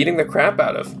you're beating the crap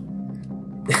out of.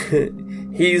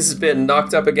 He's been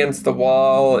knocked up against the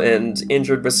wall and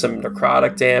injured with some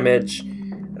necrotic damage.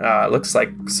 Looks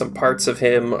like some parts of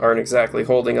him aren't exactly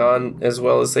holding on as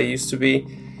well as they used to be.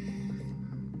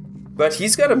 But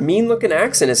he's got a mean-looking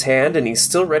axe in his hand, and he's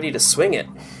still ready to swing it.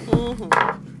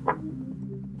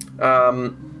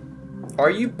 Are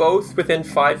you both within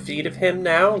 5 feet of him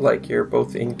now? Like, you're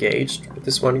both engaged with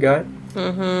this one guy?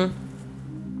 Mm-hmm.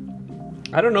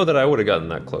 I don't know that I would have gotten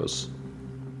that close.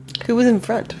 Who was in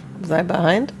front? Was I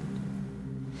behind?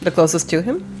 The closest to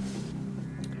him?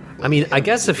 I mean, I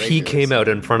guess if he came out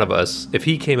in front of us,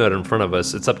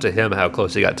 it's up to him how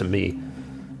close he got to me.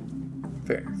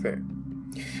 Fair.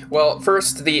 Well,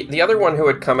 first, the other one who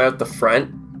had come out the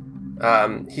front,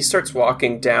 he starts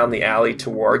walking down the alley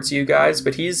towards you guys,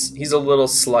 but he's a little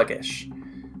sluggish.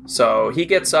 So he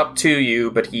gets up to you,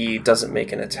 but he doesn't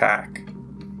make an attack.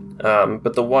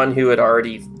 But the one who had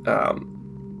already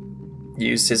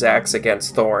used his axe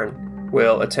against Thorn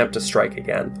will attempt to strike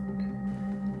again.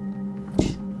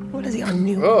 What is he on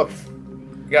new? Oh,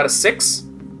 you got a 6?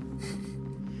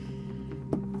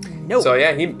 No. So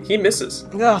yeah, he misses.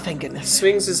 Oh, thank goodness.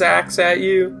 Swings his axe at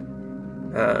you,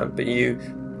 but you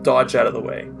dodge out of the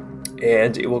way.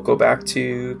 And it will go back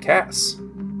to Cass.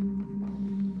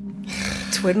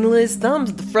 Twiddling his thumbs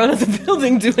at the front of the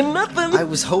building doing nothing. I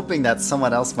was hoping that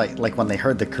someone else might, like when they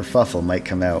heard the kerfuffle, might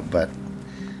come out, but...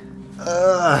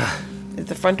 Is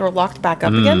the front door locked back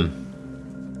up again?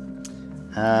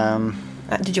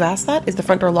 Did you ask that? Is the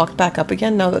front door locked back up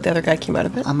again now that the other guy came out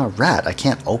of it? I'm a rat. I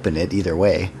can't open it either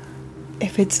way.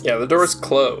 If it's... Yeah, the door's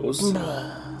closed.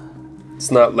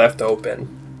 It's not left open.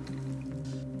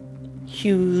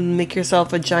 You make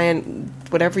yourself a giant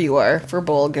whatever you are,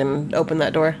 Furbolg, and open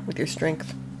that door with your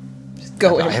strength. Just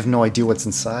go in. I have no idea what's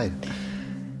inside.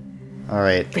 All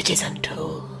right. Riches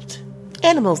untold.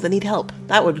 Animals that need help.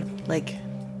 That would, make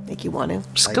you want to.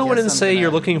 Just I go in guess and I'm say gonna-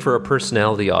 you're looking for a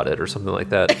personality audit or something like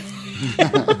that.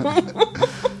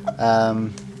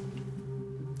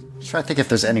 Try to think if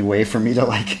there's any way for me to,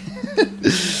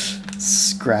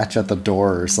 scratch at the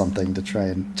door or something to try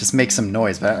and just make some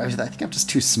noise. But I think I'm just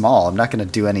too small. I'm not going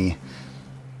to do any...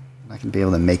 I'm not going to be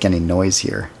able to make any noise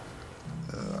here.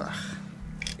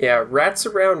 Yeah, rats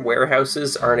around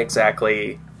warehouses aren't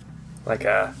exactly like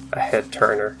a head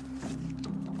turner.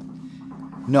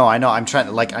 No, I know. I'm trying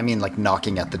to,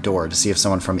 knocking at the door to see if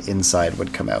someone from inside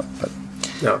would come out. But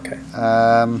Okay.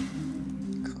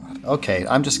 okay,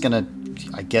 I'm just going to,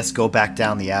 I guess, go back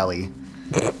down the alley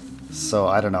So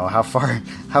I don't know how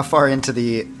far into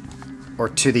the or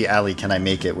to the alley can I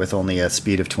make it with only a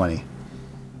speed of 20?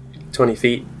 20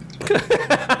 feet.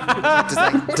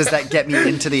 Does that get me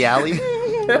into the alley?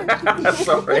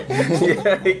 Sorry.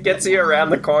 Yeah, it gets you around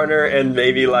the corner and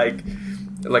maybe like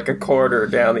a quarter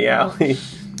down the alley.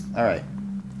 All right.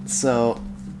 So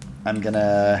I'm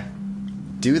gonna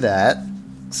do that.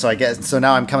 So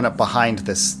now I'm coming up behind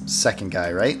this second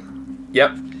guy, right?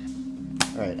 Yep.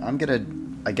 All right.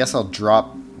 I guess I'll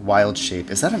drop Wild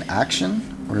Shape. Is that an action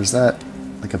or is that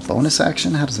like a bonus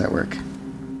action? How does that work?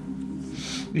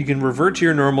 You can revert to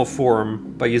your normal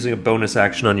form by using a bonus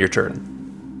action on your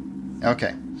turn.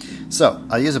 Okay. So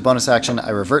I'll use a bonus action.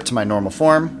 I revert to my normal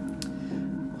form.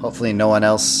 Hopefully no one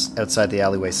else outside the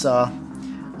alleyway saw.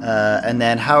 And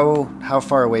then how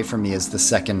far away from me is the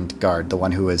second guard, the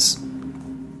one who is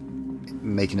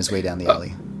making his way down the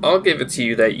alley? I'll give it to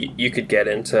you that you could get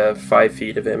into 5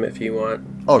 feet of him if you want.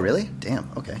 Oh, really? Damn.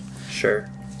 Okay. Sure.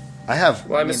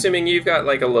 I'm assuming you've got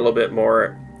like a little bit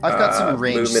more. I've got some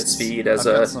range movement speed as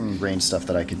I've got some range stuff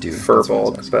that I could do.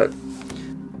 Furbolg, but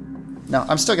no,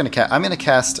 I'm still gonna cast. I'm gonna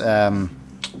cast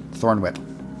Thorn Whip.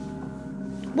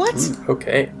 What?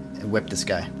 Okay. And whip this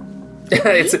guy.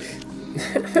 It's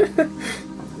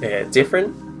yeah,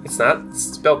 different. It's not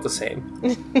spelt the same.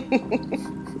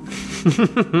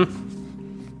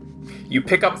 You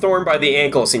pick up Thorn by the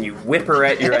ankles and you whip her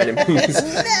at your enemies.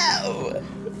 No!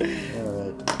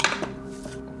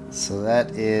 So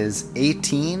that is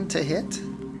 18 to hit.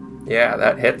 Yeah,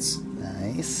 that hits.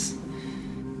 Nice.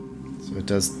 So it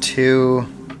does 2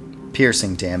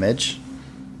 piercing damage.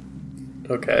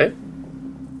 Okay.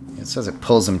 It says it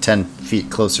pulls him 10 feet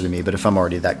closer to me, but if I'm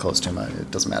already that close to him,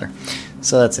 it doesn't matter.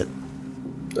 So that's it.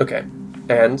 Okay.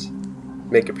 And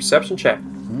make a perception check.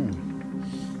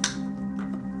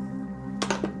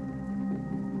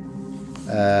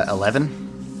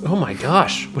 11. Oh my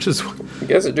gosh! What is? You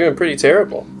guys are doing pretty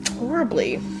terrible.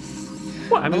 Horribly.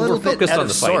 Well, I mean, A little we're bit focused out on of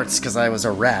the fight. sorts because I was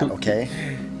a rat.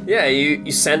 Okay. Yeah,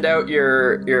 you send out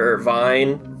your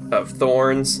vine of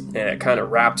thorns, and it kind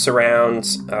of wraps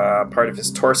around part of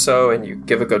his torso, and you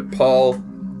give a good pull.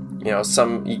 You know,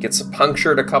 he gets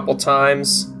punctured a couple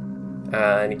times,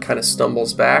 and he kind of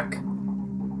stumbles back.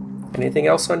 Anything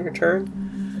else on your turn?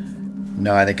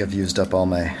 No, I think I've used up all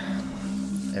my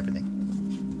everything.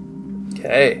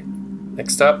 Okay.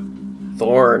 Next up,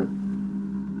 Thorn.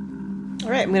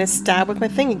 Alright, I'm gonna stab with my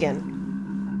thing again.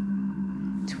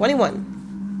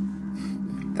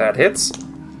 21. That hits.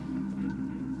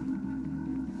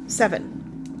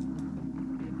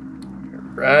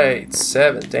 7. Right,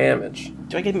 7 damage.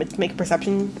 Do I get to make a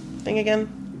perception thing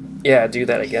again? Yeah, do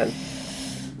that again.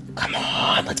 Come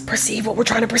on, let's perceive what we're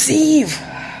trying to perceive.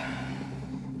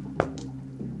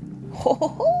 Ho, ho,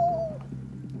 ho.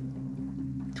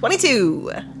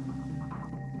 22.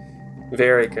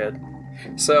 Very good.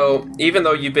 So, even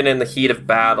though you've been in the heat of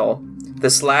battle,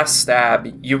 this last stab,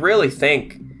 you really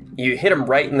think you hit him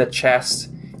right in the chest.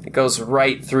 It goes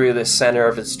right through the center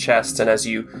of his chest, and as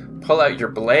you pull out your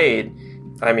blade,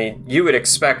 I mean, you would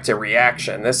expect a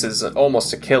reaction. This is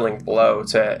almost a killing blow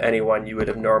to anyone you would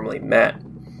have normally met.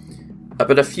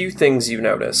 But a few things you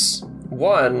notice.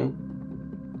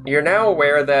 One, you're now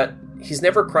aware that he's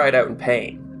never cried out in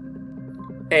pain.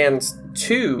 And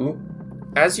 2,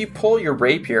 as you pull your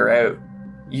rapier out,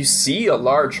 you see a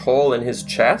large hole in his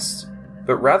chest,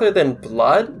 but rather than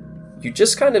blood, you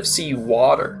just kind of see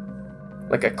water,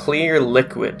 like a clear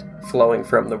liquid flowing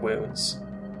from the wounds.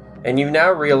 And you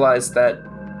now realize that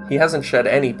he hasn't shed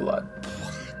any blood.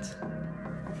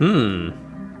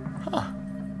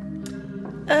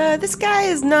 This guy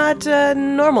is not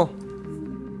normal.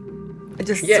 I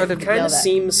just Yeah, sort he of kind know of that.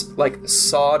 seems like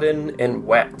sodden and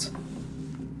wet.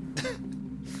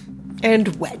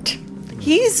 And wet.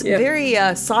 He's Yeah. very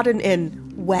sodden and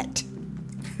wet.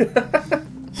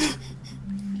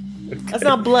 That's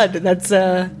not blood. That's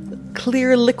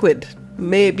clear liquid.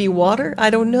 May it be water? I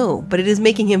don't know. But it is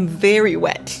making him very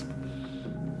wet.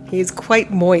 He is quite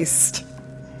moist.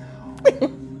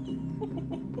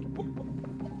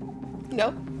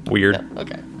 No? Weird.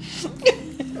 Okay.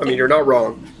 I mean, you're not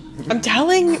wrong. I'm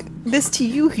telling this to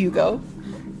you, Hugo,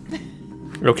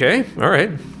 Okay. All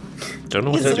right. Don't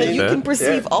know what so to do that with you can that.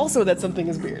 perceive Yeah. also that something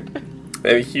is weird.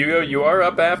 Maybe Hugo, you are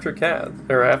up after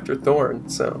after Thorn,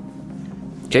 so.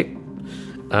 Okay.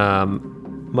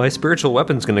 My spiritual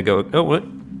weapon's gonna go. Oh, what?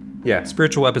 Yeah,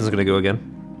 spiritual weapon's gonna go again.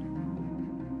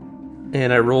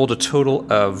 And I rolled a total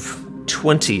of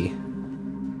 20.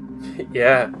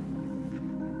 Yeah.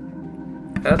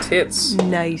 That hits.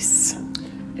 Nice.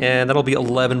 And that'll be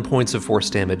 11 points of force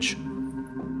damage.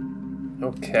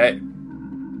 Okay.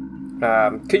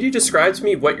 Could you describe to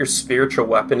me what your spiritual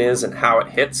weapon is and how it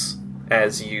hits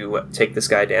as you take this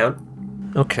guy down?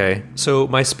 Okay, so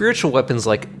my spiritual weapon's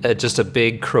like just a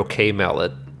big croquet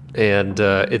mallet, and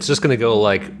it's just gonna go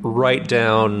like right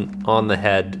down on the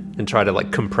head and try to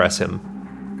like compress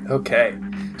him. Okay,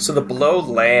 so the blow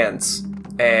lands,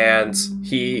 and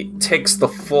he takes the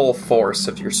full force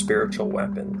of your spiritual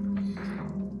weapon.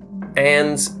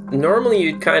 And normally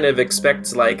you'd kind of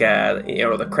expect like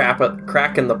the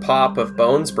crack and the pop of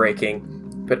bones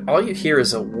breaking, but all you hear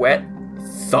is a wet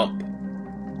thump.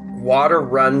 Water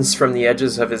runs from the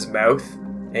edges of his mouth,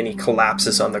 and he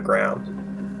collapses on the ground.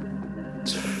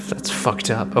 That's fucked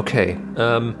up. Okay.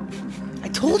 I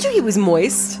told you he was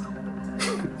moist.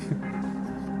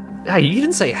 Yeah, you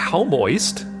didn't say how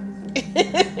moist.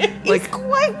 He's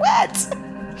quite wet.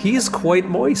 He's quite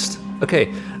moist.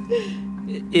 Okay.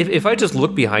 If I just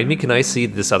look behind me, can I see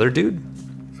this other dude?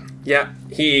 Yeah,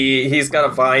 he's got a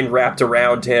vine wrapped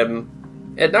around him.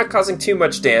 And not causing too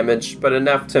much damage, but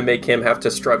enough to make him have to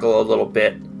struggle a little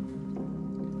bit.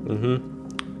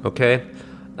 Mm-hmm. Okay.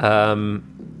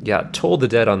 Yeah, Toll the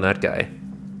Dead on that guy.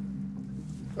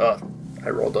 Oh, I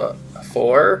rolled a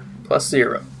 4 plus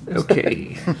 0.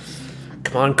 Okay.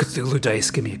 Come on, Cthulhu Dice,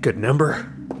 give me a good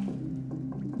number.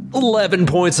 11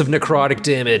 points of necrotic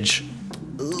damage.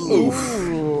 Oof.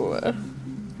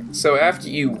 So after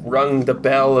you rung the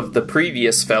bell of the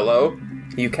previous fellow,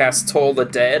 you cast Toll the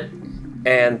Dead,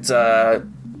 and I'll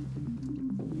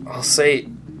say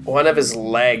one of his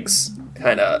legs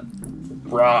kind of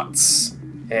rots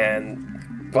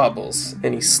and bubbles,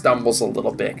 and he stumbles a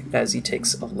little bit as he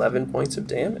takes 11 points of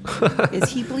damage.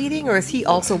 Is he bleeding, or is he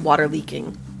also water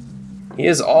leaking? He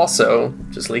is also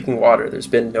just leaking water. There's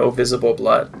been no visible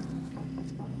blood.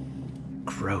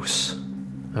 Gross.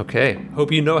 Okay.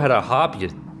 Hope you know how to hop, you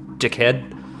dickhead.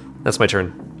 That's my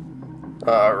turn.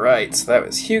 Alright, so that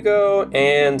was Hugo,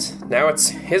 and now it's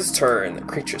his turn, the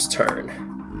creature's turn.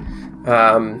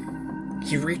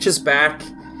 He reaches back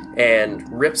and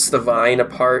rips the vine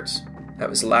apart that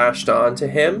was lashed onto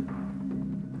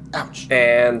him. Ouch.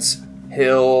 And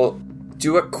he'll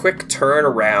do a quick turn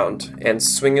around and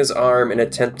swing his arm and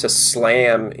attempt to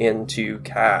slam into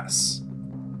Cass.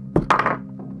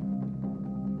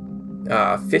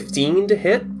 15 to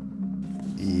hit?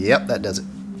 Yep, that does it.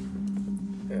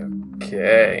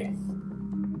 Okay.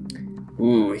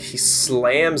 Ooh, he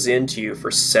slams into you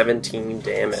for 17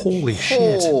 damage. Holy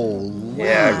shit. Oh,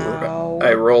 Yeah, Wow.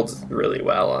 I rolled really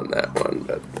well on that one,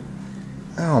 but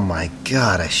oh my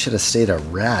god, I should have stayed a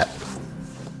rat.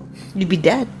 You'd be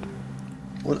dead.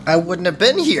 Well, I wouldn't have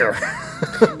been here.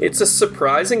 it's a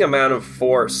surprising amount of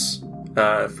force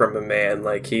from a man.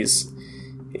 Like he's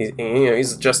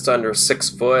just under 6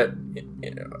 foot,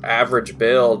 average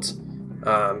build,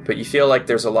 but you feel like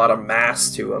there's a lot of mass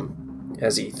to him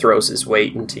as he throws his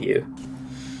weight into you.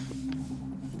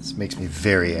 This makes me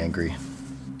very angry.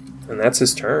 And that's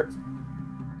his turn.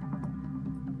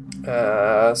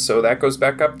 So that goes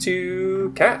back up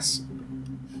to Cass.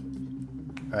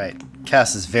 Alright,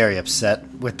 Cass is very upset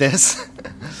with this.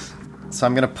 So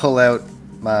I'm going to pull out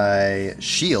my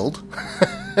shield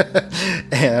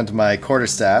and my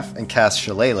quarterstaff and cast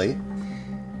Shillelagh,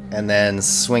 and then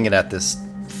swing it at this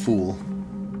fool.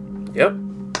 Yep.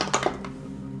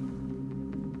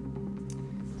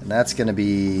 And that's going to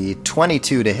be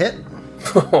 22 to hit.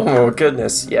 Oh,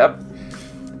 goodness. Yep.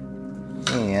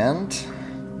 And...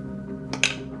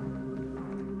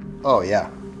 oh, yeah.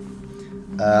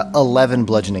 11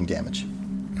 bludgeoning damage.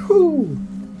 Whew.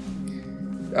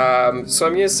 So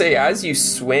I'm going to say, as you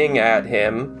swing at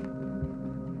him,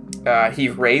 he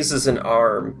raises an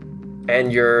arm,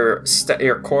 and your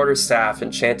quarterstaff,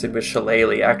 enchanted with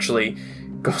Shillelagh, actually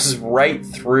goes right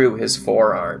through his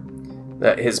forearm.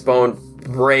 His bone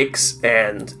breaks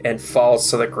and falls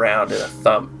to the ground in a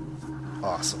thump.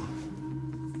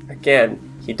 Awesome. Again,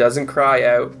 he doesn't cry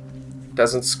out,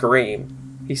 doesn't scream.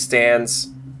 He stands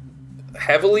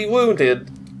heavily wounded,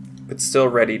 but still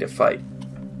ready to fight.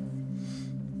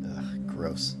 Ugh,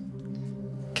 gross.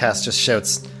 Cass just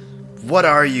shouts, "What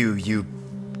are you, you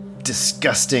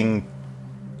disgusting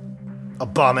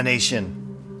abomination?"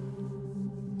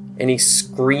 And he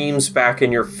screams back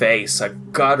in your face, a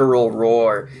guttural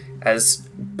roar, as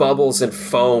bubbles and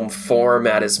foam form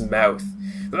at his mouth.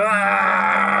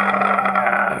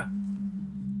 Ah!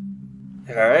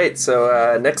 Alright,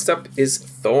 so next up is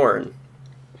Thorn.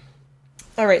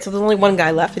 All right, so there's only one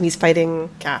guy left, and he's fighting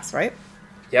Cass, right?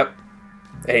 Yep.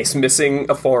 And he's missing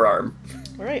a forearm.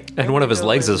 All right. And one of his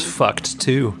legs is fucked,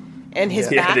 too. And his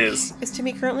Yeah, back it is. to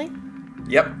me currently?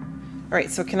 Yep. All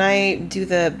right, so can I do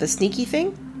the sneaky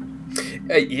thing?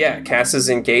 Yeah, Cass is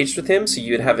engaged with him, so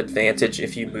you'd have advantage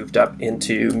if you moved up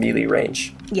into melee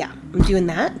range. Yeah, I'm doing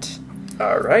that.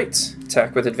 All right,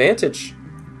 attack with advantage.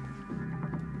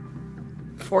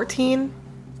 14.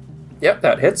 Yep,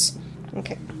 that hits.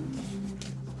 Okay.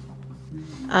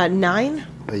 9.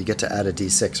 Well, you get to add a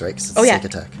d6, right? 'Cause it's Oh, a yeah.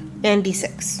 sneak attack. And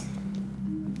d6.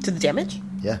 To the damage?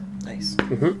 Yeah. Nice.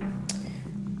 Mm-hmm.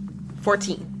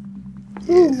 14.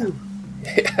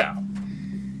 Yeah.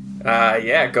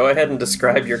 Yeah, go ahead and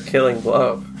describe your killing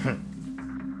blow.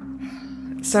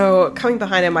 So, coming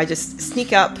behind him, I just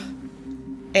sneak up,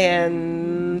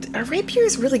 and a rapier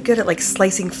is really good at, like,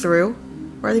 slicing through.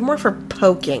 Or are they more for I think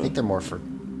poking? they're more for...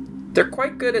 They're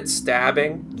quite good at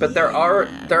stabbing, but there are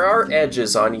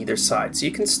edges on either side, so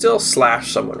you can still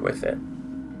slash someone with it.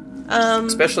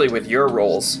 Especially with your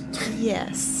rolls.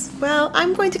 Yes. Well,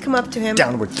 I'm going to come up to him.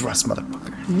 Downward thrust,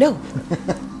 motherfucker. No.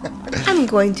 I'm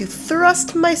going to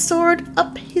thrust my sword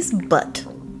up his butt.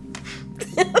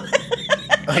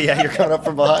 Oh, yeah, you're coming up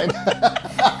from behind?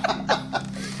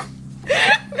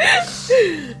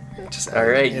 Just All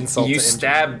right, insult you to injury.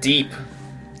 stab deep.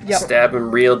 Yep. Stab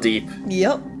him real deep.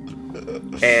 Yep.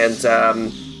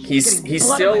 And he's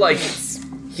Blood still on my like pants.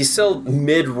 he's still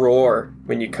mid roar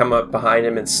when you come up behind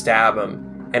him and stab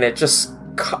him, and it just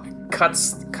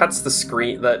cuts the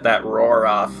screen that roar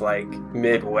off like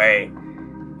midway,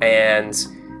 and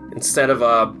instead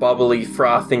of bubbly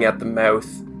frothing at the mouth,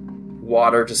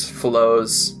 water just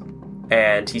flows,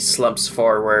 and he slumps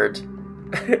forward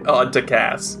onto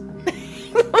Cass.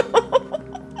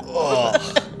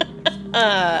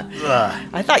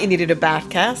 I thought you needed a bath,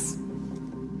 Cass.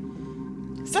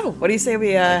 So, what do you say we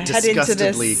head into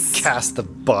Disgustedly this? cast the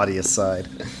body aside.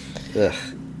 Ugh.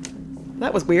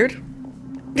 That was weird.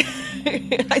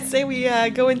 I say we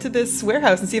go into this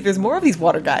warehouse and see if there's more of these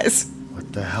water guys.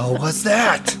 What the hell was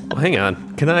that? Well, hang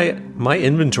on. Can I... My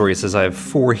inventory says I have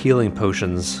 4 healing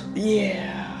potions.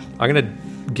 Yeah. I'm gonna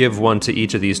give one to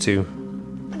each of these two.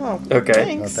 Oh,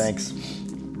 Okay. Oh, thanks.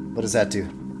 What does that do?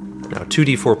 Now,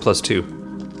 2d4 plus 2.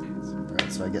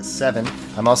 Alright, so I get 7.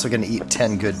 I'm also going to eat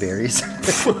 10 good berries.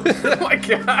 Oh my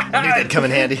god! That'd come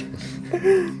in handy.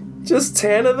 Just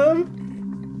 10 of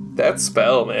them? That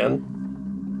spell,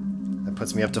 man. That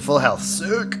puts me up to full health.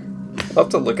 Sick. I'll have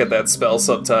to look at that spell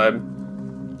sometime.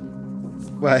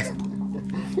 Why?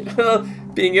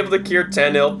 Being able to cure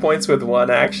 10 ill points with one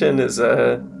action is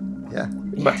Yeah.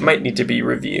 might need to be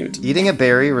reviewed. Eating a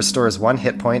berry restores 1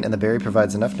 hit point, and the berry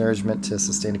provides enough nourishment to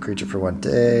sustain a creature for 1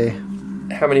 day.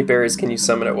 How many berries can you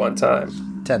summon at one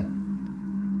time? 10.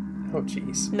 Oh,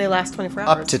 jeez. And they last 24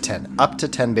 hours. Up to 10. Up to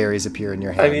 10 berries appear in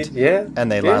your hand. I mean, yeah.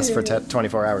 And they Yeah, last yeah, for yeah.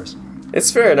 24 hours.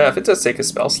 It's fair enough. It does take a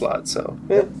spell slot, so.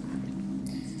 Yeah.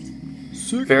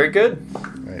 Very good.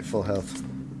 Alright, full health.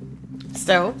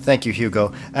 So, Thank you,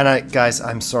 Hugo. And guys,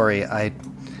 I'm sorry. I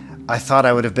thought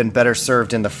I would have been better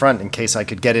served in the front in case I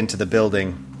could get into the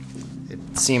building.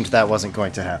 It seemed that wasn't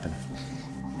going to happen.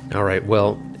 All right,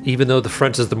 well, even though the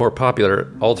front is the more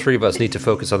popular, all 3 of us need to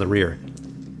focus on the rear.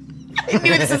 I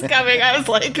knew this was coming. I was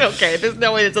like, okay, there's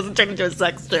no way this doesn't turn into a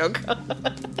sex joke.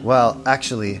 Well,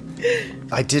 actually,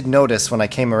 I did notice when I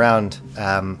came around,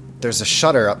 there's a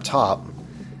shutter up top.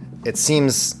 It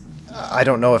seems, I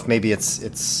don't know if maybe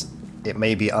it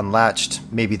may be unlatched.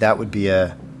 Maybe that would be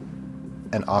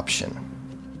an option.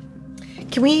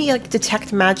 Can we like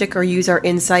detect magic or use our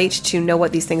insight to know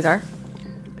what these things are?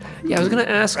 Yeah, I was gonna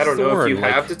ask I don't know if Thorn, you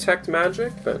like, have detect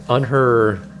magic, but on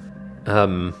her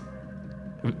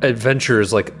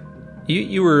adventures, like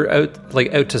you were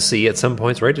out to sea at some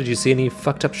points, right? Did you see any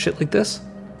fucked up shit like this?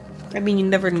 I mean, you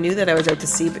never knew that I was out to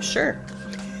sea, but sure.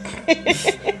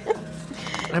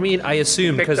 I mean, I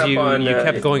assume Picked because up you on,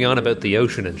 kept going on about the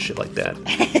ocean and shit like that.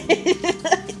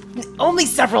 Only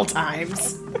several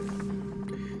times.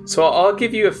 so I'll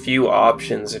give you a few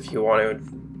options if you want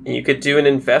to. You could do an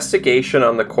investigation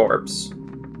on the corpse,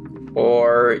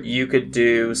 or you could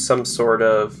do some sort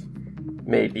of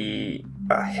maybe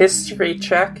a history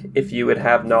check if you would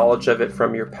have knowledge of it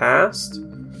from your past.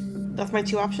 That's my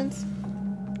 2 options.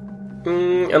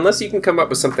 Unless you can come up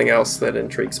with something else that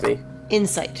intrigues me.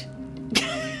 Insight.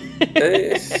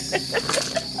 Eh,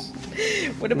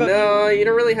 What about no, you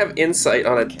don't really have insight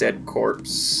on a dead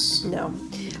corpse. No.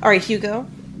 All right, Hugo.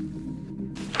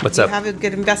 What's You up? have a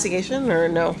good investigation or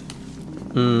no?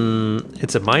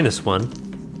 It's a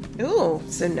 -1. Ooh,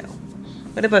 so no.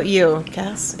 What about you,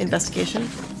 Cass? Investigation?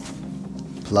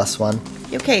 +1.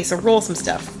 Okay, so roll some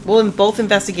stuff. We'll both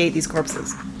investigate these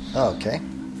corpses. Oh, okay.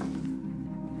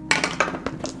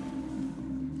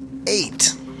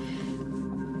 8.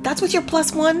 That's with your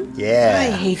 +1? Yeah. I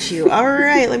hate you. All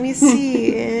right, let me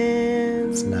see.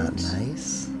 And It's not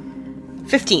nice.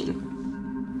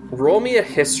 15. Roll me a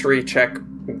history check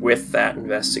with that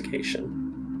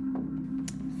investigation.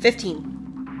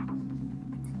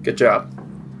 15. Good job.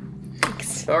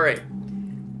 Thanks. All right.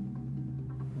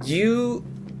 You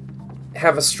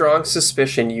have a strong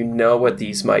suspicion you know what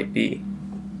these might be.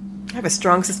 I have a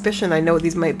strong suspicion I know what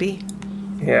these might be.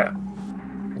 Yeah.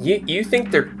 You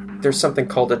think there's something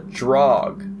called a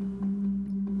drog.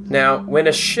 Now, when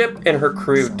a ship and her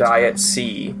crew die at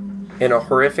sea in a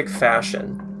horrific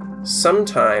fashion,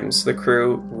 sometimes the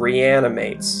crew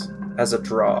reanimates as a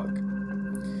drog.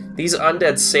 These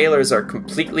undead sailors are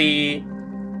completely,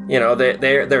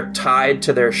 they're tied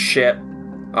to their ship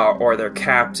or their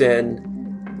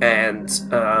captain, and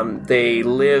they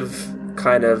live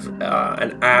kind of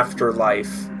an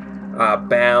afterlife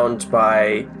bound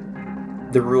by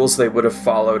the rules they would have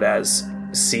followed as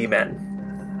seamen.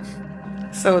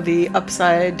 So the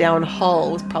upside down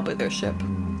hull was probably their ship.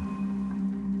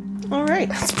 All right.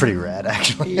 It's pretty rad,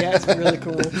 actually. Yeah, it's really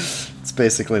cool. It's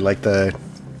basically like the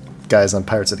guys on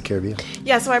Pirates of the Caribbean.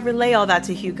 Yeah, so I relay all that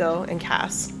to Hugo and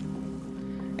Cass.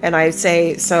 And I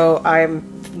say, so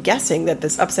I'm guessing that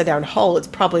this upside down hull is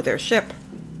probably their ship.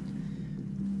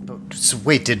 So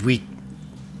wait, did we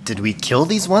kill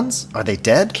these ones? Are they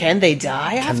dead? Can they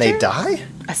die after? Can they die?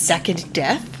 A second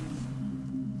death?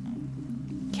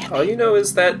 All you know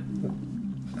is that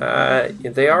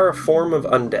they are a form of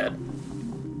undead.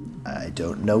 I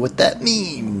don't know what that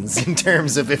means in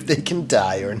terms of if they can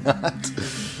die or not.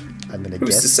 I'm gonna Who's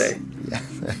guess. to say? Yeah.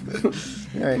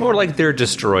 All right. More like they're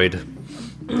destroyed.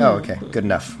 Oh, okay. Good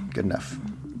enough. Good enough.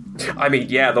 I mean,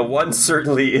 yeah, the one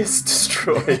certainly is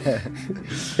destroyed.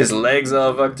 His leg's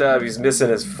all fucked up, he's missing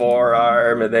his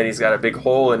forearm, and then he's got a big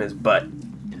hole in his butt.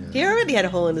 He already had a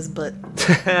hole in his butt.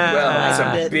 Well, it's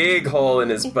a Bit. big hole in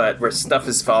his butt where stuff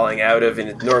is falling out of,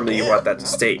 and normally you want that to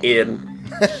stay in.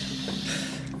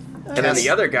 And then the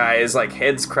other guy is like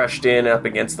heads crushed in up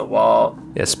against the wall.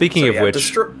 Yeah, speaking of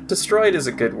which, destroyed is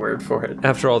a good word for it.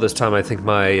 after all this time, I think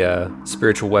my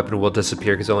spiritual weapon will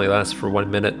disappear because it only lasts for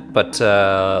 1 minute. But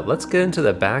let's get into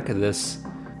the back of this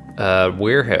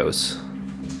warehouse.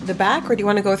 The back, or do you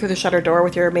want to go through the shutter door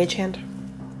with your mage hand?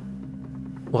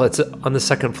 Well, it's on the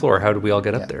second floor. How do we all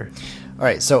get up there? All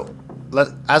right, so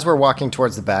as we're walking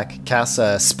towards the back, Cass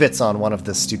spits on one of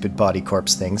the stupid body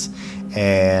corpse things,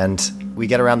 and we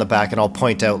get around the back, and I'll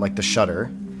point out like the shutter.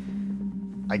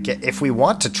 If we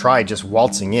want to try just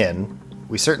waltzing in,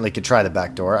 we certainly could try the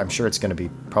back door. I'm sure it's going to be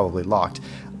probably locked.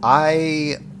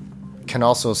 I can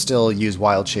also still use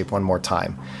Wild Shape one more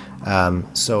time.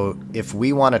 So if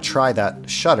we want to try that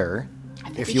shutter,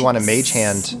 if you want to mage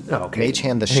hand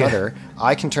the shutter,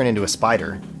 I can turn into a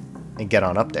spider and get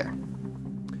on up there.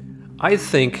 I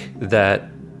think that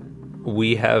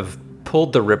we have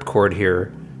pulled the ripcord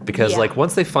here because, like,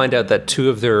 once they find out that 2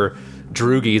 of their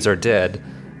droogies are dead,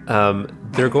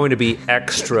 they're going to be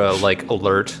extra, like,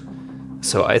 alert.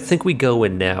 So I think we go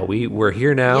in now. We're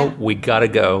here now. Yeah. We gotta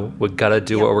go. We gotta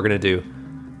do what we're gonna do.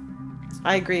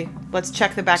 I agree. Let's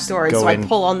check the back door. And so I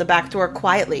pull on the back door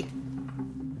quietly.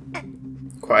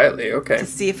 Quietly, okay. To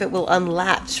see if it will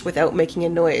unlatch without making a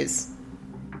noise.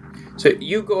 So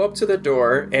you go up to the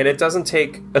door, and it doesn't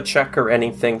take a check or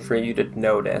anything for you to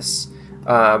notice.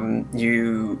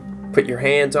 You put your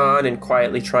hand on and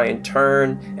quietly try and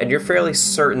turn, and you're fairly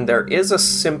certain there is a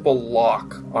simple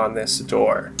lock on this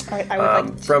door. I would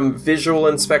like from visual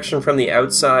inspection from the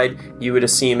outside, you would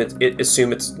assume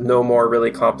it's no more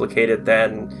really complicated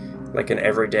than like an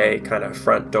everyday kind of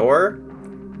front door.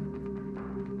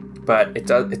 But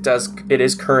it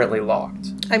is currently locked.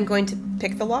 I'm going to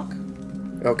pick the lock.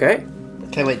 Okay.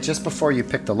 Okay, wait, just before you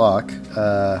pick the lock,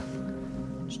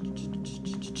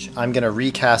 I'm going to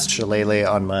recast Shillelagh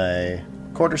on my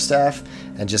quarterstaff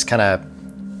and just kind of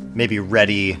maybe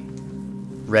ready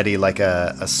like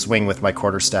a swing with my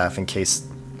quarterstaff in case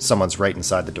someone's right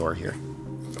inside the door here.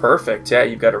 Perfect. Yeah,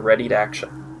 you've got a readied action.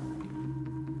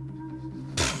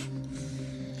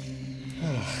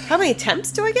 How many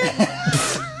attempts do I get?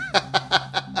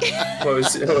 What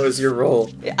was your roll?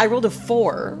 I rolled a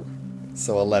 4.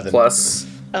 So 11. Plus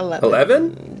 11.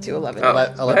 11? To 11.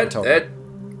 11 total.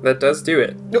 That does do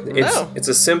it. It's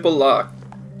a simple lock.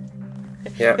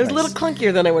 Yeah. It was a little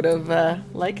clunkier than I would have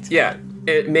liked. Yeah,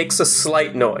 it makes a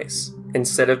slight noise.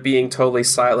 Instead of being totally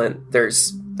silent,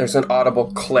 there's an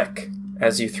audible click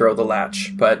as you throw the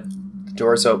latch, but the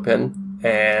door's open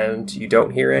and you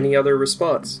don't hear any other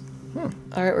response. All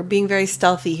right, we're being very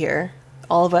stealthy here.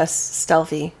 All of us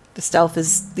stealthy. The stealth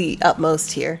is the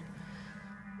utmost here.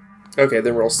 Okay,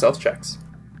 then roll stealth checks.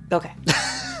 Okay.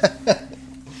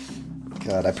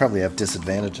 God, I probably have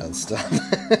disadvantage on stuff.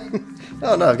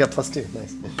 Oh no, I've got +2.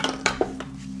 Nice.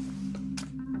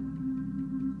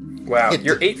 Wow,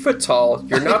 you're 8 foot tall.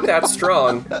 You're not that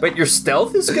strong, but your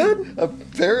stealth is good.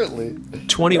 Apparently.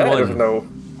 21. I don't know.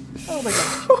 Oh my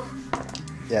gosh.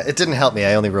 Yeah, it didn't help me.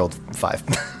 I only rolled 5.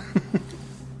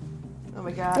 Oh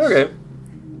my gosh. Okay.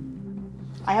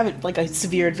 I have like a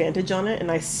severe advantage on it,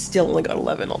 and I still only got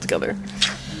 11 altogether.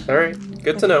 All right.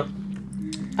 Good to know.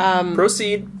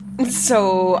 Proceed.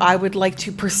 So I would like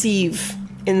to perceive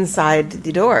inside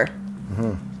the door.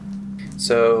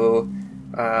 So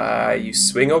you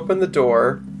swing open the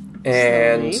door,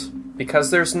 and Slowly.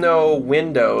 because there's no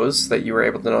windows that you were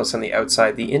able to notice on the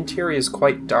outside, the interior is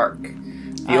quite dark.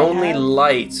 The only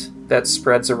light that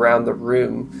spreads around the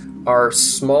room are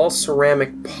small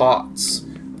ceramic pots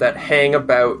that hang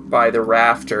about by the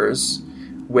rafters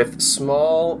with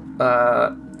small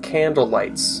candle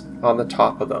lights on the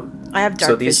top of them. I have dark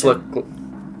So these vision.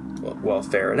 look well,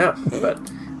 fair enough. But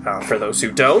for those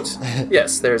who don't,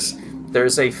 yes,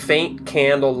 there's a faint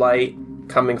candle light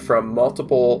coming from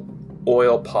multiple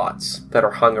oil pots that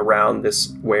are hung around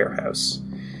this warehouse.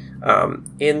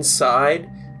 Inside,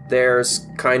 there's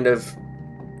kind of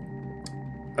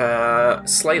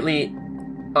slightly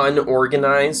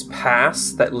unorganized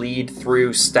paths that lead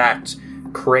through stacked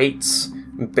crates,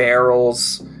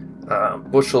 barrels,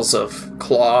 bushels of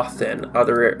cloth and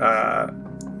other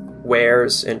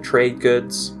wares and trade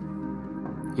goods.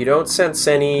 You don't sense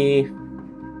any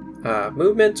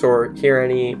movement or hear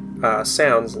any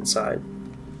sounds inside.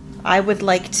 I would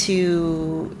like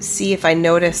to see if I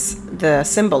notice the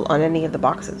symbol on any of the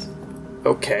boxes.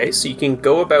 Okay, so you can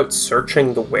go about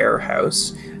searching the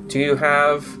warehouse. Do you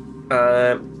have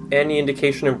any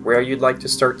indication of where you'd like to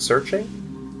start searching?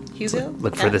 Hugo?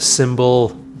 Look for the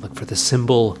symbol. Look for the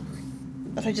symbol.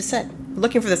 That's what I just said.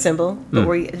 Looking for the symbol, but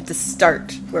we have to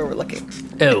start where we're looking.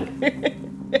 Oh.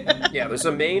 Yeah, there's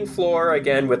a main floor,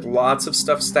 again, with lots of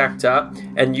stuff stacked up,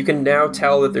 and you can now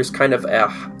tell that there's kind of a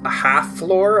half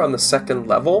floor on the second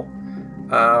level,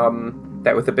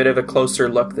 that with a bit of a closer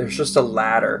look, there's just a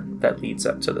ladder that leads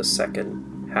up to the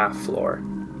second half floor.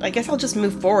 I guess I'll just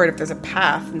move forward if there's a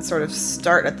path and sort of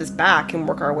start at this back and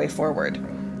work our way forward.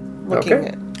 Looking Okay.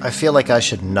 at... I feel like I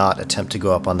should not attempt to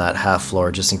go up on that half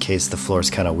floor just in case the floor's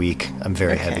kind of weak. I'm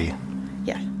very heavy.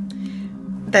 Yeah.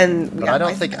 Then... But I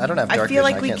don't have dark I feel vision.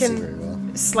 like I we can't can see very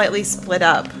well. slightly split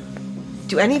up.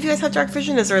 Do any of you guys have dark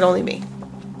vision, or is it only me?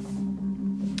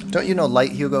 Don't you know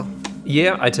light, Hugo?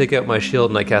 Yeah, I take out my shield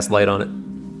and I cast light on it.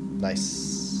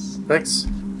 Nice. Thanks.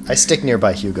 I stick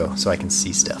nearby Hugo so I can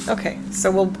see stuff. Okay, so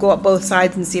we'll go up both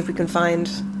sides and see if we can find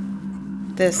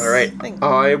this All right. thing.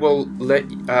 I will let...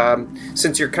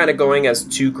 since you're kind of going as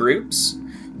two groups,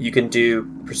 you can do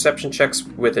perception checks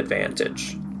with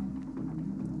advantage.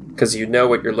 Because you know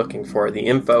what you're looking for. The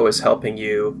info is helping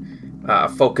you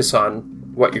focus on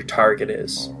what your target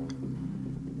is.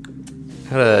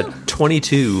 Had a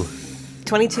 22.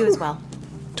 22 as well.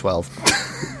 12.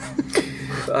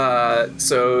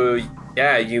 So,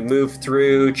 yeah, you move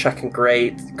through, checking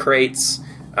crates.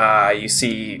 You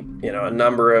see, a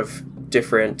number of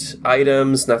different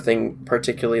items. Nothing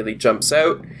particularly jumps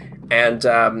out. And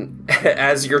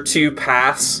as your two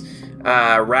paths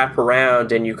wrap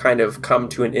around and you kind of come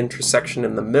to an intersection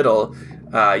in the middle,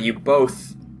 you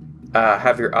both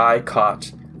have your eye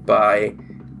caught by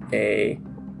a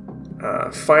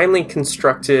finely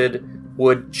constructed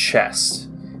wood chest.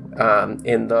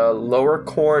 In the lower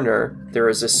corner, there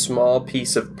is a small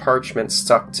piece of parchment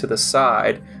stuck to the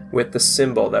side with the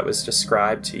symbol that was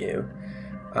described to you.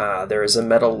 There is a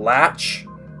metal latch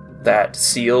that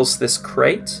seals this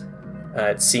crate.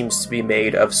 It seems to be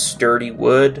made of sturdy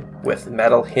wood with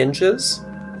metal hinges,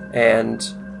 and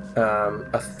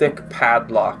a thick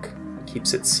padlock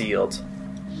keeps it sealed.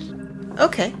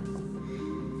 Okay.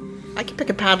 I can pick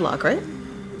a padlock, right?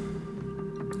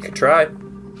 Good try.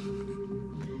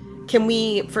 Can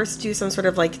we first do some sort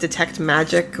of like detect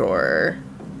magic or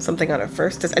something on it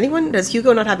first? Does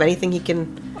Hugo not have anything he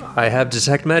can... I have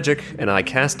detect magic, and I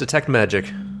cast detect magic.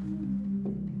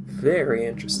 Very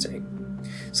interesting.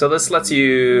 So this lets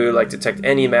you detect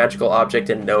any magical object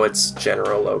and know its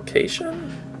general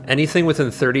location. Anything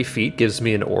within 30 feet gives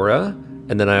me an aura,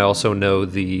 and then I also know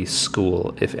the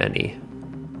school, if any.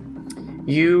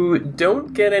 You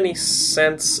don't get any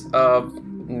sense of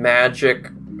magic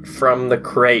from the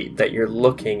crate that you're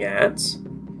looking at.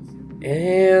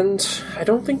 And I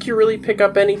don't think you really pick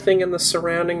up anything in the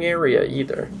surrounding area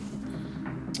either.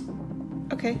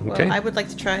 Okay, well, Okay. I would like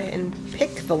to try and pick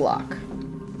the lock.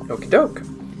 Okie doke.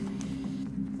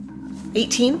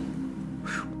 18?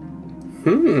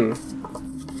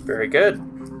 Very good.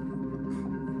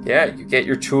 Yeah, you get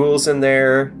your tools in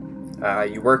there.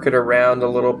 You work it around a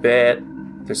little bit.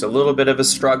 There's a little bit of a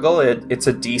struggle. It's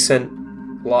a decent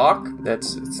lock.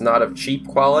 It's not of cheap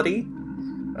quality,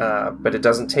 but it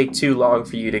doesn't take too long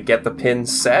for you to get the pin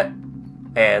set,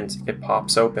 and it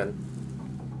pops open.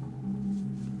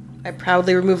 I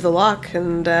proudly remove the lock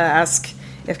and ask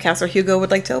if Counselor Hugo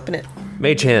would like to open it.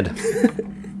 Mage hand.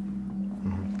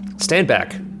 Stand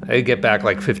back. I get back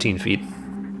like 15 feet.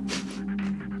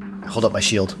 Hold up my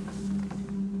shield.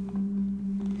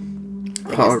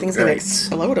 I guess things are gonna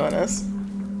explode on us.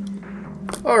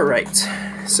 All right.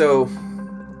 So,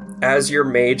 as your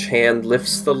mage hand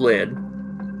lifts the lid,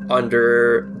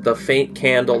 under the faint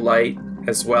candlelight,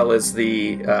 as well as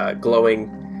the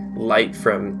glowing light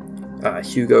from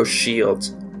Hugo's shield,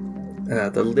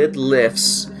 the lid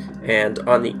lifts, and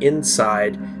on the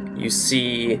inside, you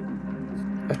see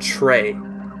a tray.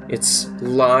 It's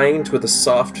lined with a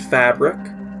soft fabric,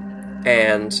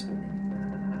 and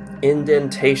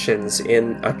indentations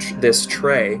in this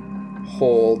tray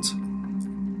hold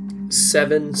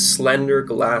 7 slender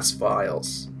glass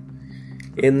vials.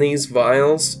 In these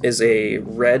vials is a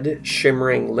red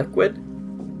shimmering liquid,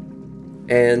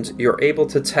 and you're able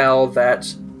to tell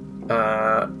that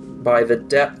by the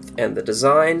depth and the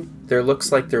design, there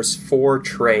looks like there's 4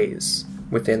 trays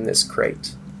within this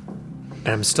crate. And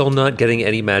I'm still not getting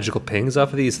any magical pings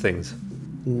off of these things.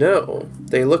 No,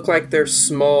 they look like they're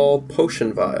small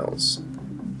potion vials.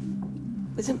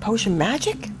 Isn't potion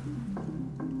magic?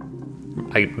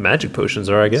 Magic potions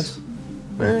are, I guess.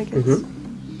 I guess.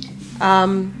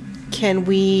 Can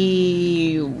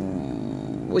we...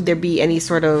 Would there be any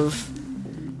sort of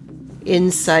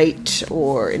insight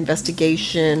or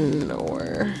investigation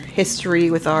or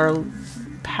history with our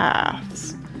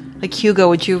paths? Like, Hugo,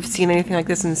 would you have seen anything like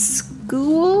this in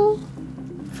school?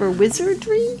 For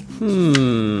wizardry?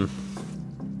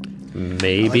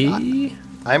 Maybe?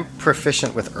 I'm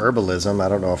proficient with herbalism. I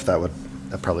don't know if that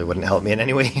probably wouldn't help me in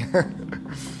any way here.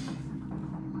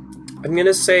 I'm going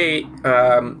to say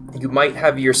you might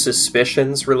have your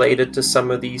suspicions related to some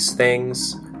of these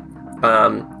things.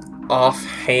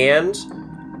 Offhand,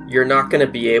 you're not going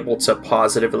to be able to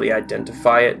positively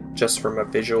identify it just from a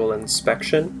visual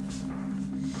inspection.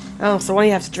 Oh, so why do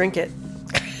you have to drink it?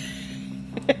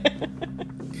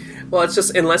 Well, it's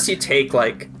just, unless you take,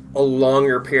 like, a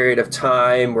longer period of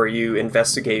time where you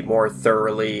investigate more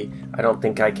thoroughly, I don't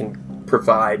think I can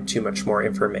provide too much more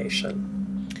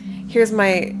information. Here's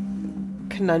my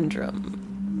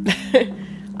conundrum.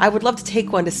 I would love to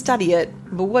take one to study it,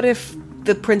 but what if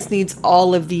the prince needs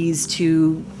all of these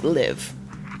to live?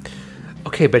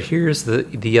 Okay, but here's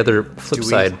the other flip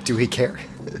side. Do we care?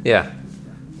 Yeah.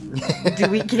 Do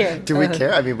we care? Do we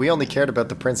care? I mean, we only cared about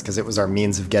the prince because it was our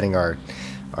means of getting our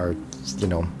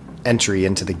entry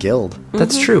into the guild.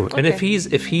 That's true. Okay. And if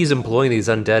he's employing these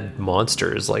undead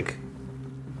monsters, like,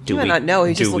 do we not know?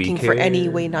 He's just looking for any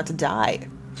way not to die.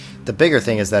 The bigger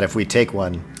thing is that if we take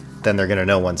one, then they're going to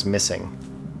know one's missing.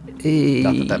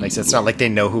 Not that makes sense. It's not like they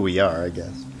know who we are, I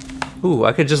guess. Ooh,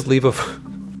 I could just leave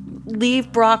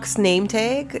Leave Brock's name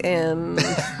tag and...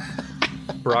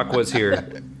 Brock was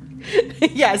here.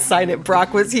 Yeah, sign it.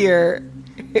 Brock was here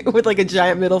with like a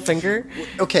giant middle finger.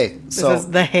 Okay, so... This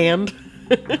is the hand.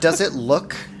 Does it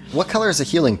look... What color is a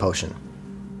healing potion?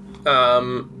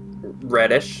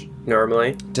 Reddish,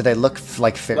 normally. Do they look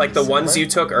like fairies? Like the ones you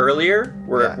took earlier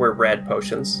were red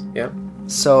potions, yeah.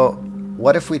 So,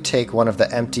 what if we take one of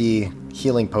the empty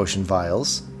healing potion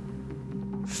vials,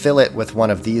 fill it with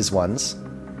one of these ones,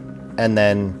 and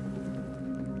then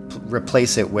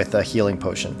replace it with a healing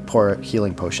potion. Pour a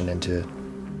healing potion into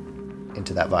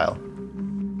that vial.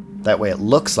 That way it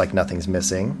looks like nothing's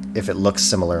missing, if it looks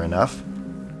similar enough.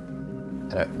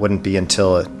 And it wouldn't be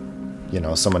until,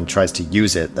 someone tries to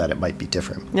use it that it might be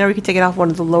different. Yeah, we could take it off one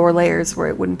of the lower layers where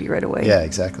it wouldn't be right away. Yeah,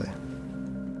 exactly.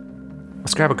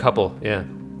 Let's grab a couple, yeah.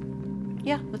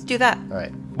 Yeah, let's do that. All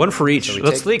right. One for each. So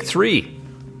Let's take 3.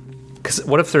 Because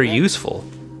what if they're useful?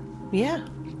 Yeah.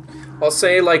 I'll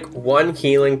say, like, one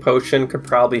healing potion could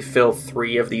probably fill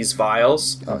 3 of these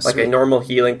vials. Oh, like, sweet. a normal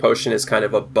healing potion is kind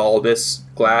of a bulbous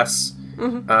glass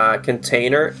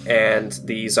container, and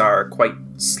these are quite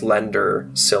slender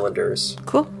cylinders.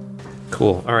 Cool.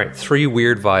 Cool. All right, 3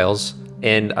 weird vials.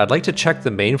 And I'd like to check the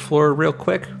main floor real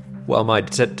quick while my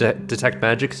detect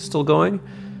magic is still going.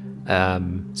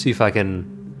 See if I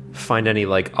can find any,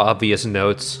 like, obvious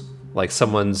notes, like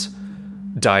someone's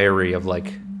diary of,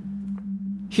 like,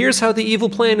 here's how the evil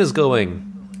plan is going.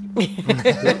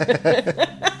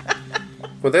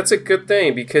 Well, that's a good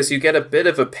thing, because you get a bit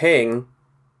of a ping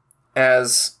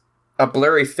as a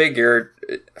blurry figure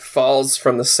falls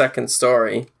from the 2nd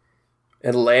story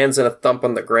and lands in a thump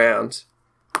on the ground.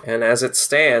 And as it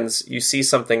stands, you see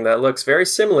something that looks very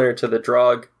similar to the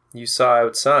drog you saw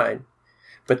outside.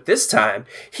 but this time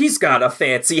he's got a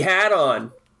fancy hat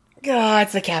on. God,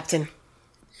 it's the captain.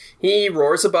 He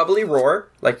roars a bubbly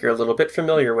roar, like you're a little bit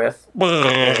familiar with,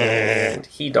 and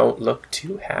he don't look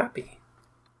too happy.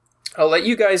 I'll let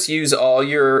you guys use all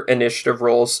your initiative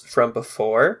rolls from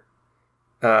before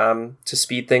to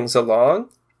speed things along.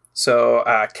 So,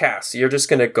 Cass, you're just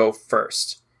going to go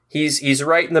first. He's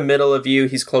right in the middle of you.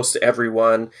 He's close to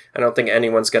everyone. I don't think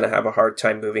anyone's going to have a hard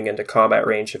time moving into combat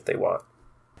range if they want.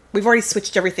 We've already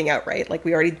switched everything out, right? Like,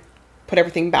 we already put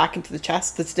everything back into the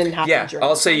chest. This didn't happen. Yeah,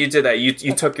 I'll say you did that. You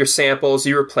took your samples,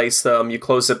 you replaced them, you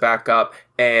closed it back up,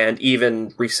 and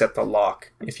even reset the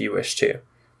lock if you wish to.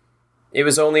 It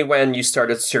was only when you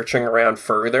started searching around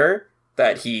further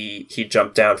that he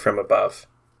jumped down from above.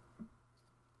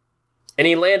 And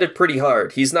he landed pretty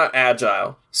hard. He's not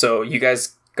agile, so you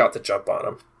guys got the jump on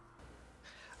him.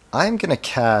 I'm going to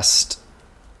cast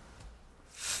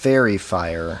Fairy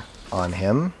Fire on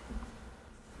him.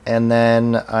 And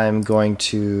then I'm going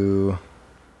to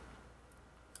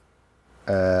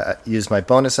use my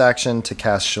bonus action to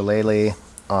cast Shillelagh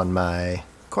on my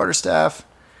quarterstaff.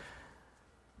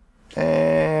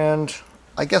 And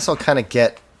I guess I'll kind of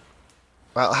get...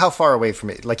 Well, how far away from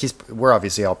me? Like, we're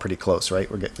obviously all pretty close, right?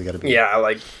 We got to be... Yeah,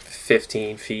 like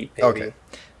 15 feet, maybe. Okay.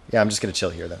 Yeah, I'm just going to chill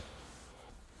here, then.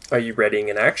 Are you readying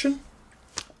an action?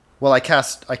 Well, I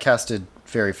casted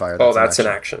Fairy Fire. That's an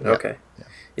action. Yeah. Okay.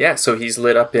 Yeah, so he's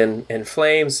lit up in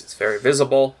flames. It's very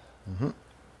visible. Mm-hmm.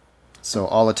 So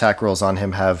all attack rolls on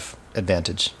him have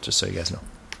advantage, just so you guys know.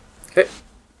 Okay.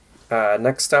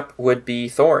 Next up would be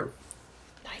Thorn.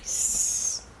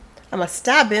 Nice. I'm going to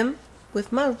stab him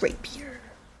with my rapier.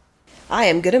 I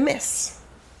am going to miss.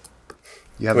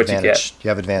 You have What'd advantage. you get? You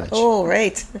have advantage. Oh,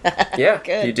 right. Yeah,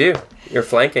 Good. you do. You're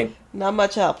flanking. Not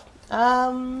much help.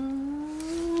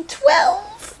 12.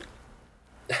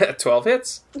 12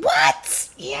 hits? What?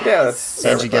 Yes. Yeah, that's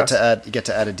And you get to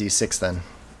add a d6 then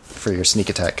for your sneak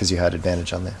attack because you had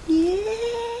advantage on there.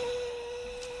 Yes.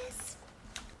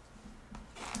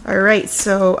 All right,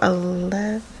 so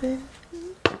 11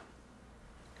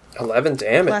 11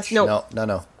 damage. plus no,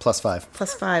 No. Plus 5.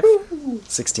 plus 5.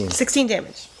 16. 16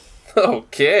 damage.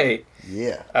 Okay.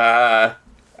 Yeah.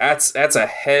 That's a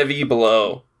heavy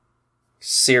blow.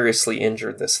 Seriously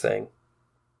injured this thing.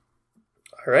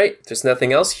 All right, if there's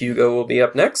nothing else, Hugo will be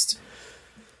up next.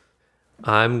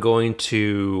 I'm going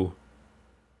to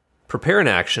prepare an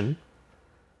action.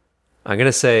 I'm going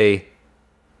to say,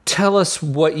 tell us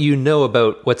what you know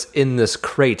about what's in this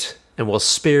crate, and we'll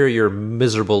spare your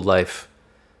miserable life.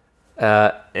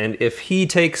 And if he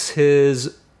takes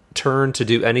his turn to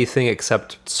do anything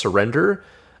except surrender,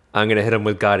 I'm going to hit him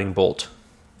with Guiding Bolt.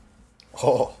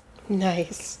 Oh.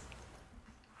 Nice.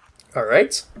 All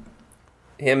right.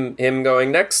 Him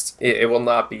going next, it will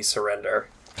not be surrender.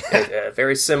 A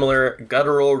very similar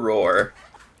guttural roar.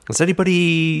 Does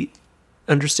anybody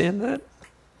understand that?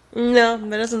 No,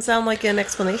 that doesn't sound like an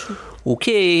explanation.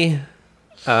 Okay.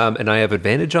 And I have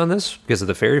advantage on this because of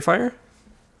the fairy fire?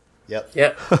 Yep.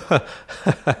 Yeah.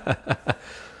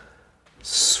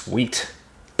 Sweet.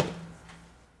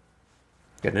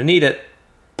 Gonna need it.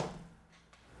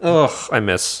 Ugh, I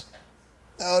miss.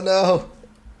 Oh no.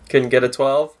 Couldn't get a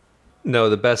 12? No,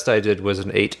 the best I did was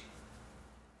an 8.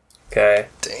 Okay.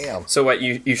 Damn. So what,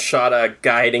 you shot a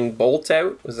guiding bolt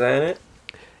out? Was that it?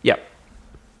 Yep.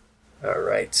 All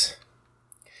right.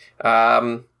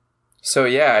 So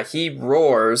yeah, he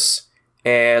roars,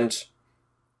 and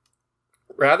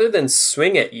rather than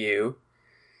swing at you,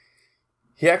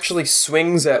 he actually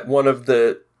swings at one of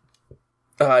the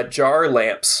jar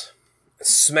lamps,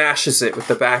 smashes it with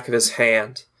the back of his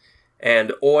hand,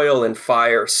 and oil and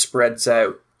fire spreads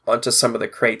out onto some of the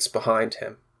crates behind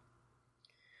him.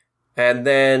 And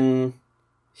then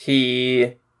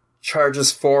he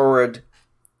charges forward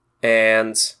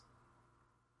and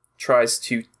tries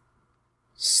to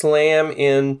slam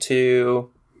into,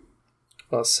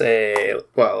 let's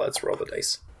roll the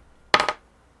dice.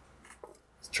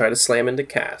 Let's try to slam into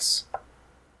Cass.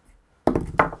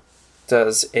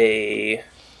 Does a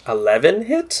 11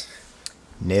 hit?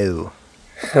 No.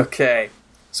 Okay.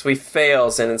 So he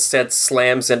fails and instead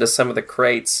slams into some of the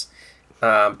crates,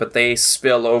 but they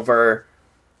spill over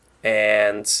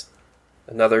and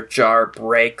another jar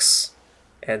breaks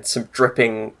and some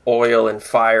dripping oil and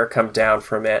fire come down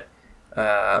from it.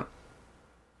 The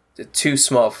 2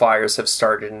 small fires have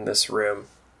started in this room.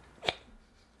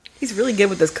 He's really good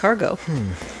with this cargo.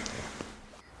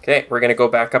 Okay, we're going to go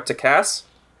back up to Cass.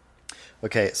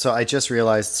 Okay, so I just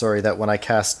realized, that when I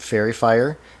cast Fairy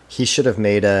Fire, he should have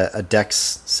made a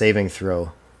Dex saving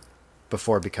throw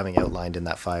before becoming outlined in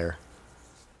that fire.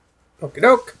 Okie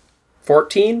doke.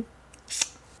 14?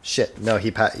 Shit. No,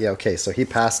 he passed. Yeah, okay. So he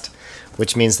passed,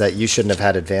 which means that you shouldn't have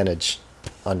had advantage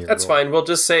on your That's roll. fine. We'll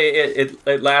just say it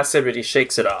lasted, but he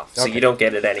shakes it off, so Okay. you don't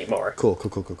get it anymore. Cool.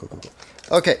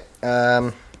 Okay.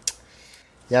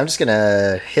 Yeah, I'm just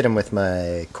gonna hit him with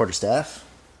my quarterstaff.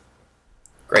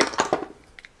 Great.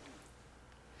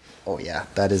 Oh yeah,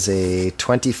 that is a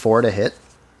 24 to hit.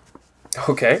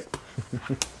 Okay.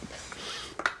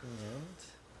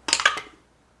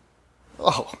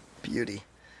 Oh, beauty.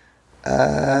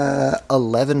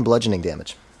 11 bludgeoning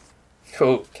damage.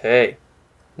 Okay.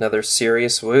 Another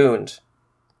serious wound.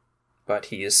 But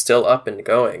he is still up and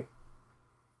going.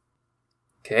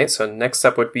 Okay, so next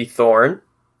up would be Thorn.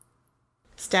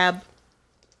 Stab.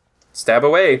 Stab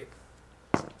away.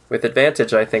 With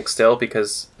advantage, I think, still,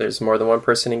 because there's more than one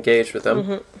person engaged with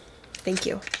him. Thank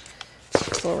you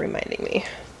for reminding me.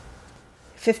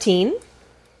 15.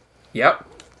 Yep.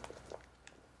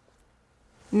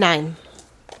 9.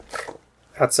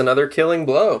 That's another killing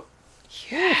blow.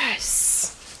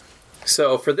 Yes.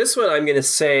 So for this one, I'm going to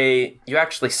say you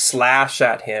actually slash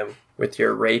at him with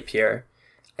your rapier.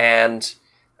 And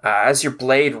as your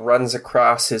blade runs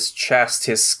across his chest,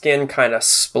 his skin kind of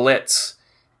splits.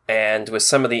 And with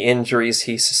some of the injuries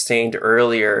he sustained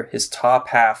earlier, his top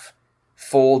half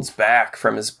folds back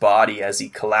from his body as he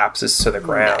collapses to the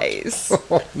ground. Nice.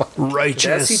 Righteous.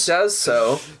 As he does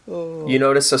so, you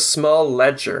notice a small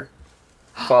ledger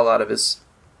fall out of his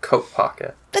coat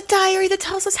pocket. The diary that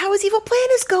tells us how his evil plan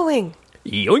is going.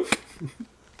 Yoink.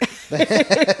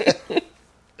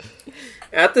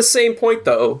 At the same point,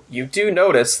 though, you do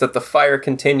notice that the fire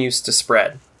continues to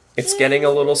spread. It's getting a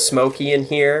little smoky in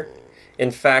here.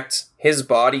 In fact, his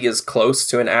body is close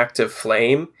to an active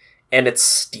flame, and it's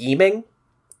steaming.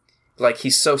 Like,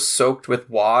 he's so soaked with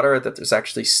water that there's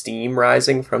actually steam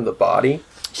rising from the body.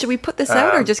 Should we put this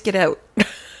out or just get out?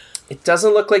 It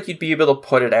doesn't look like you'd be able to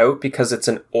put it out because it's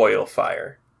an oil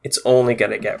fire. It's only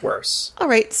going to get worse. All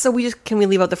right, so can we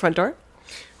leave out the front door?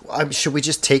 Should we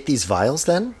just take these vials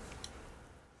then?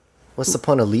 What's the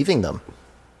point of leaving them?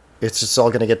 It's just all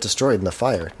going to get destroyed in the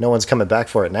fire. No one's coming back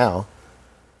for it now.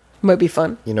 Might be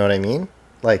fun. You know what I mean?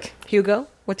 Like, Hugo,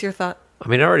 what's your thought? I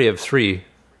mean, I already have 3.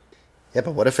 yeah,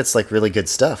 but what if it's like really good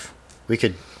stuff? We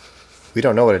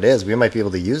don't know what it is. We might be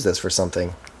able to use this for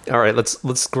something. All right,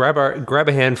 let's grab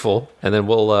a handful and then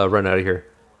we'll run out of here.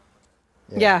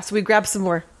 Yeah, so we grab some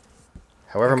more.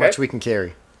 However Okay. much we can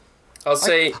carry. I'll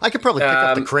say... I could probably pick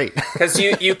up the crate. Because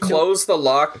you close the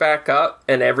lock back up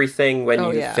and everything when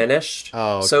you finished.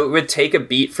 Oh, okay. So it would take a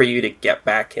beat for you to get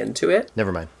back into it.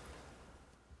 Never mind.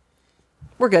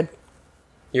 We're good.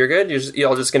 You're good? You're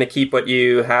all just going to keep what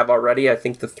you have already? I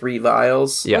think the 3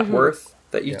 vials worth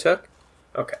that you took?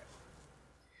 Okay.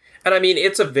 And I mean,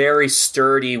 it's a very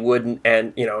sturdy wooden,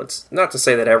 and, you know, it's not to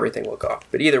say that everything will go off,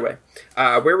 but either way.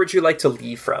 Where would you like to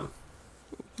leave from?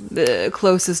 The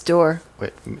closest door.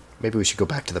 Wait, maybe we should go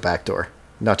back to the back door,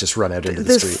 not just run out into the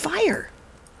There's street. fire.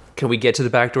 Can we get to the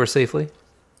back door safely?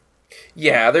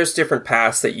 Yeah, there's different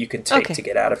paths that you can take Okay. to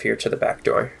get out of here to the back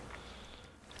door.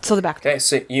 So the back door. Okay,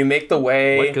 so you make the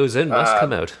way. What goes in must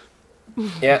come out.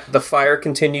 Yeah, the fire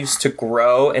continues to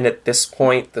grow, and at this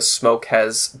point, the smoke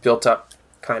has built up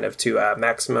kind of to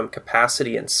maximum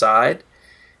capacity inside.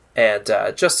 And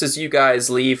just as you guys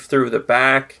leave through the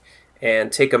back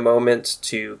and take a moment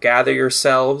to gather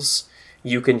yourselves,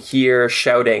 you can hear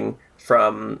shouting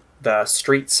from the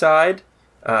street side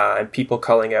and people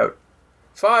calling out,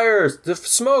 "Fire! The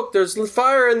smoke! There's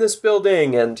fire in this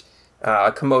building!" And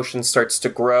a commotion starts to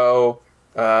grow.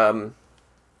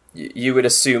 You would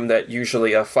assume that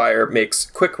usually a fire makes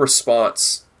quick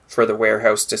response for the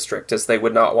warehouse district, as they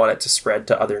would not want it to spread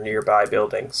to other nearby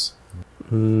buildings.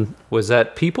 Was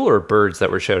that people or birds that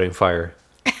were shouting fire?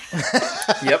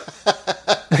 Yep.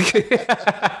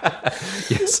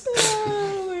 Yes.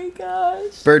 Oh my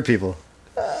gosh. Bird people.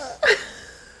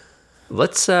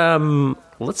 Let's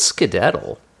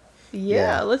skedaddle.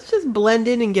 Yeah, let's just blend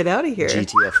in and get out of here.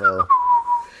 GTFO.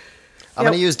 I'm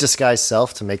going to use disguise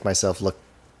self to make myself look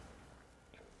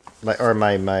like, or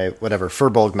my whatever,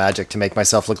 Furbolg magic to make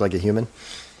myself look like a human.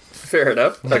 Fair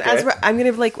enough. And Okay. as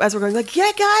we're going, like,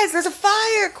 yeah, guys, there's a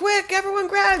fire! Quick, everyone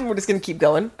grab! And we're just gonna keep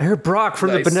going. I heard Brock from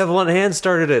Nice. the Benevolent Hand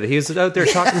started it. He was out there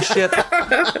talking shit.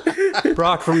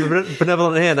 Brock from the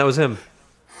Benevolent Hand, that was him.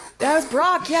 That was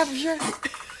Brock, yeah, for sure.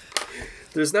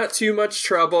 There's not too much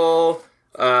trouble.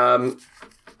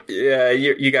 Yeah,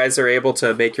 you guys are able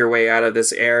to make your way out of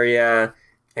this area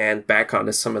and back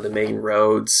onto some of the main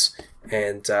roads.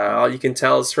 And all you can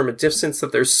tell is from a distance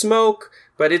that there's smoke,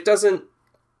 but it doesn't,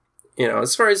 you know,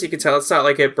 as far as you can tell, it's not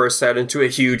like it bursts out into a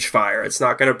huge fire. It's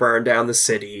not going to burn down the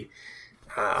city.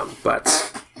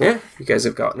 But, yeah, you guys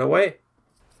have gotten away.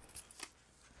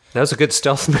 That was a good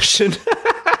stealth mission.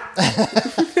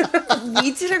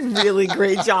 We did a really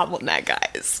great job on that,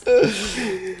 guys.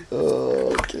 Okay.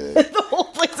 The whole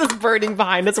place is burning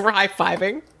behind us. We're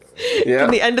high-fiving. Yeah.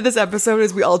 And the end of this episode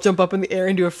is we all jump up in the air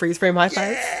and do a freeze frame high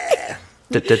five.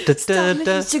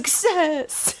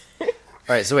 Success. All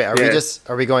right. So wait,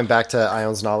 are we going back to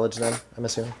Ion's knowledge then? I'm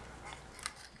assuming.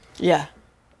 Yeah.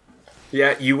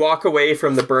 Yeah, you walk away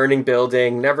from the burning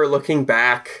building, never looking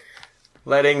back,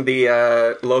 letting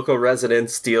the local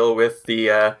residents deal with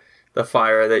the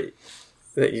fire that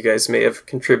you guys may have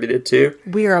contributed to.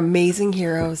 We are amazing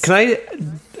heroes. Can I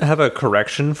have a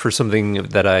correction for something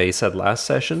that I said last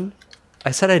session?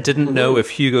 I said I didn't know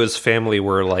if Hugo's family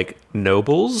were like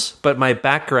nobles, but my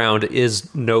background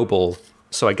is noble,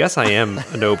 so I guess I am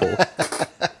a noble.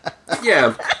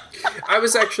 Yeah. I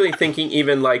was actually thinking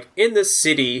even like in the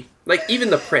city, like even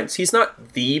the prince, he's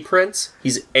not the prince,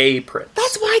 he's a prince.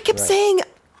 That's why I kept saying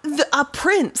a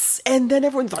prince, and then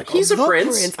everyone's like, He's a the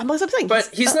prince, I'm saying, but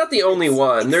he's not the only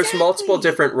one. There's Exactly. multiple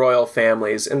different royal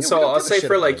families, and so we don't I'll give a say shit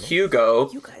for about like them. Hugo,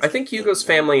 You guys I think Hugo's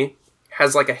family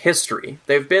has like a history.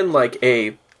 They've been like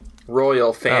a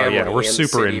royal family yeah, we're in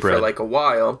super the city for inbred. like a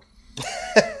while.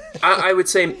 I would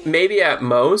say maybe at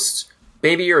most,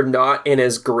 maybe you're not in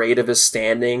as great of a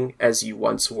standing as you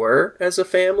once were as a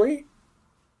family.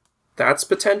 That's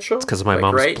potential. It's because of my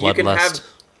mom's bloodlust.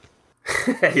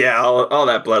 Yeah, all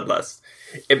that bloodlust.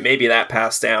 It maybe that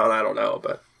passed down. I don't know,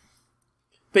 but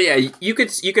yeah, you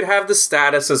could have the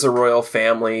status as a royal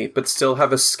family, but still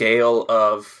have a scale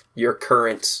of your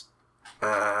current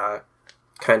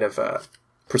kind of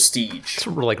prestige. It's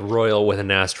like royal with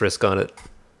an asterisk on it.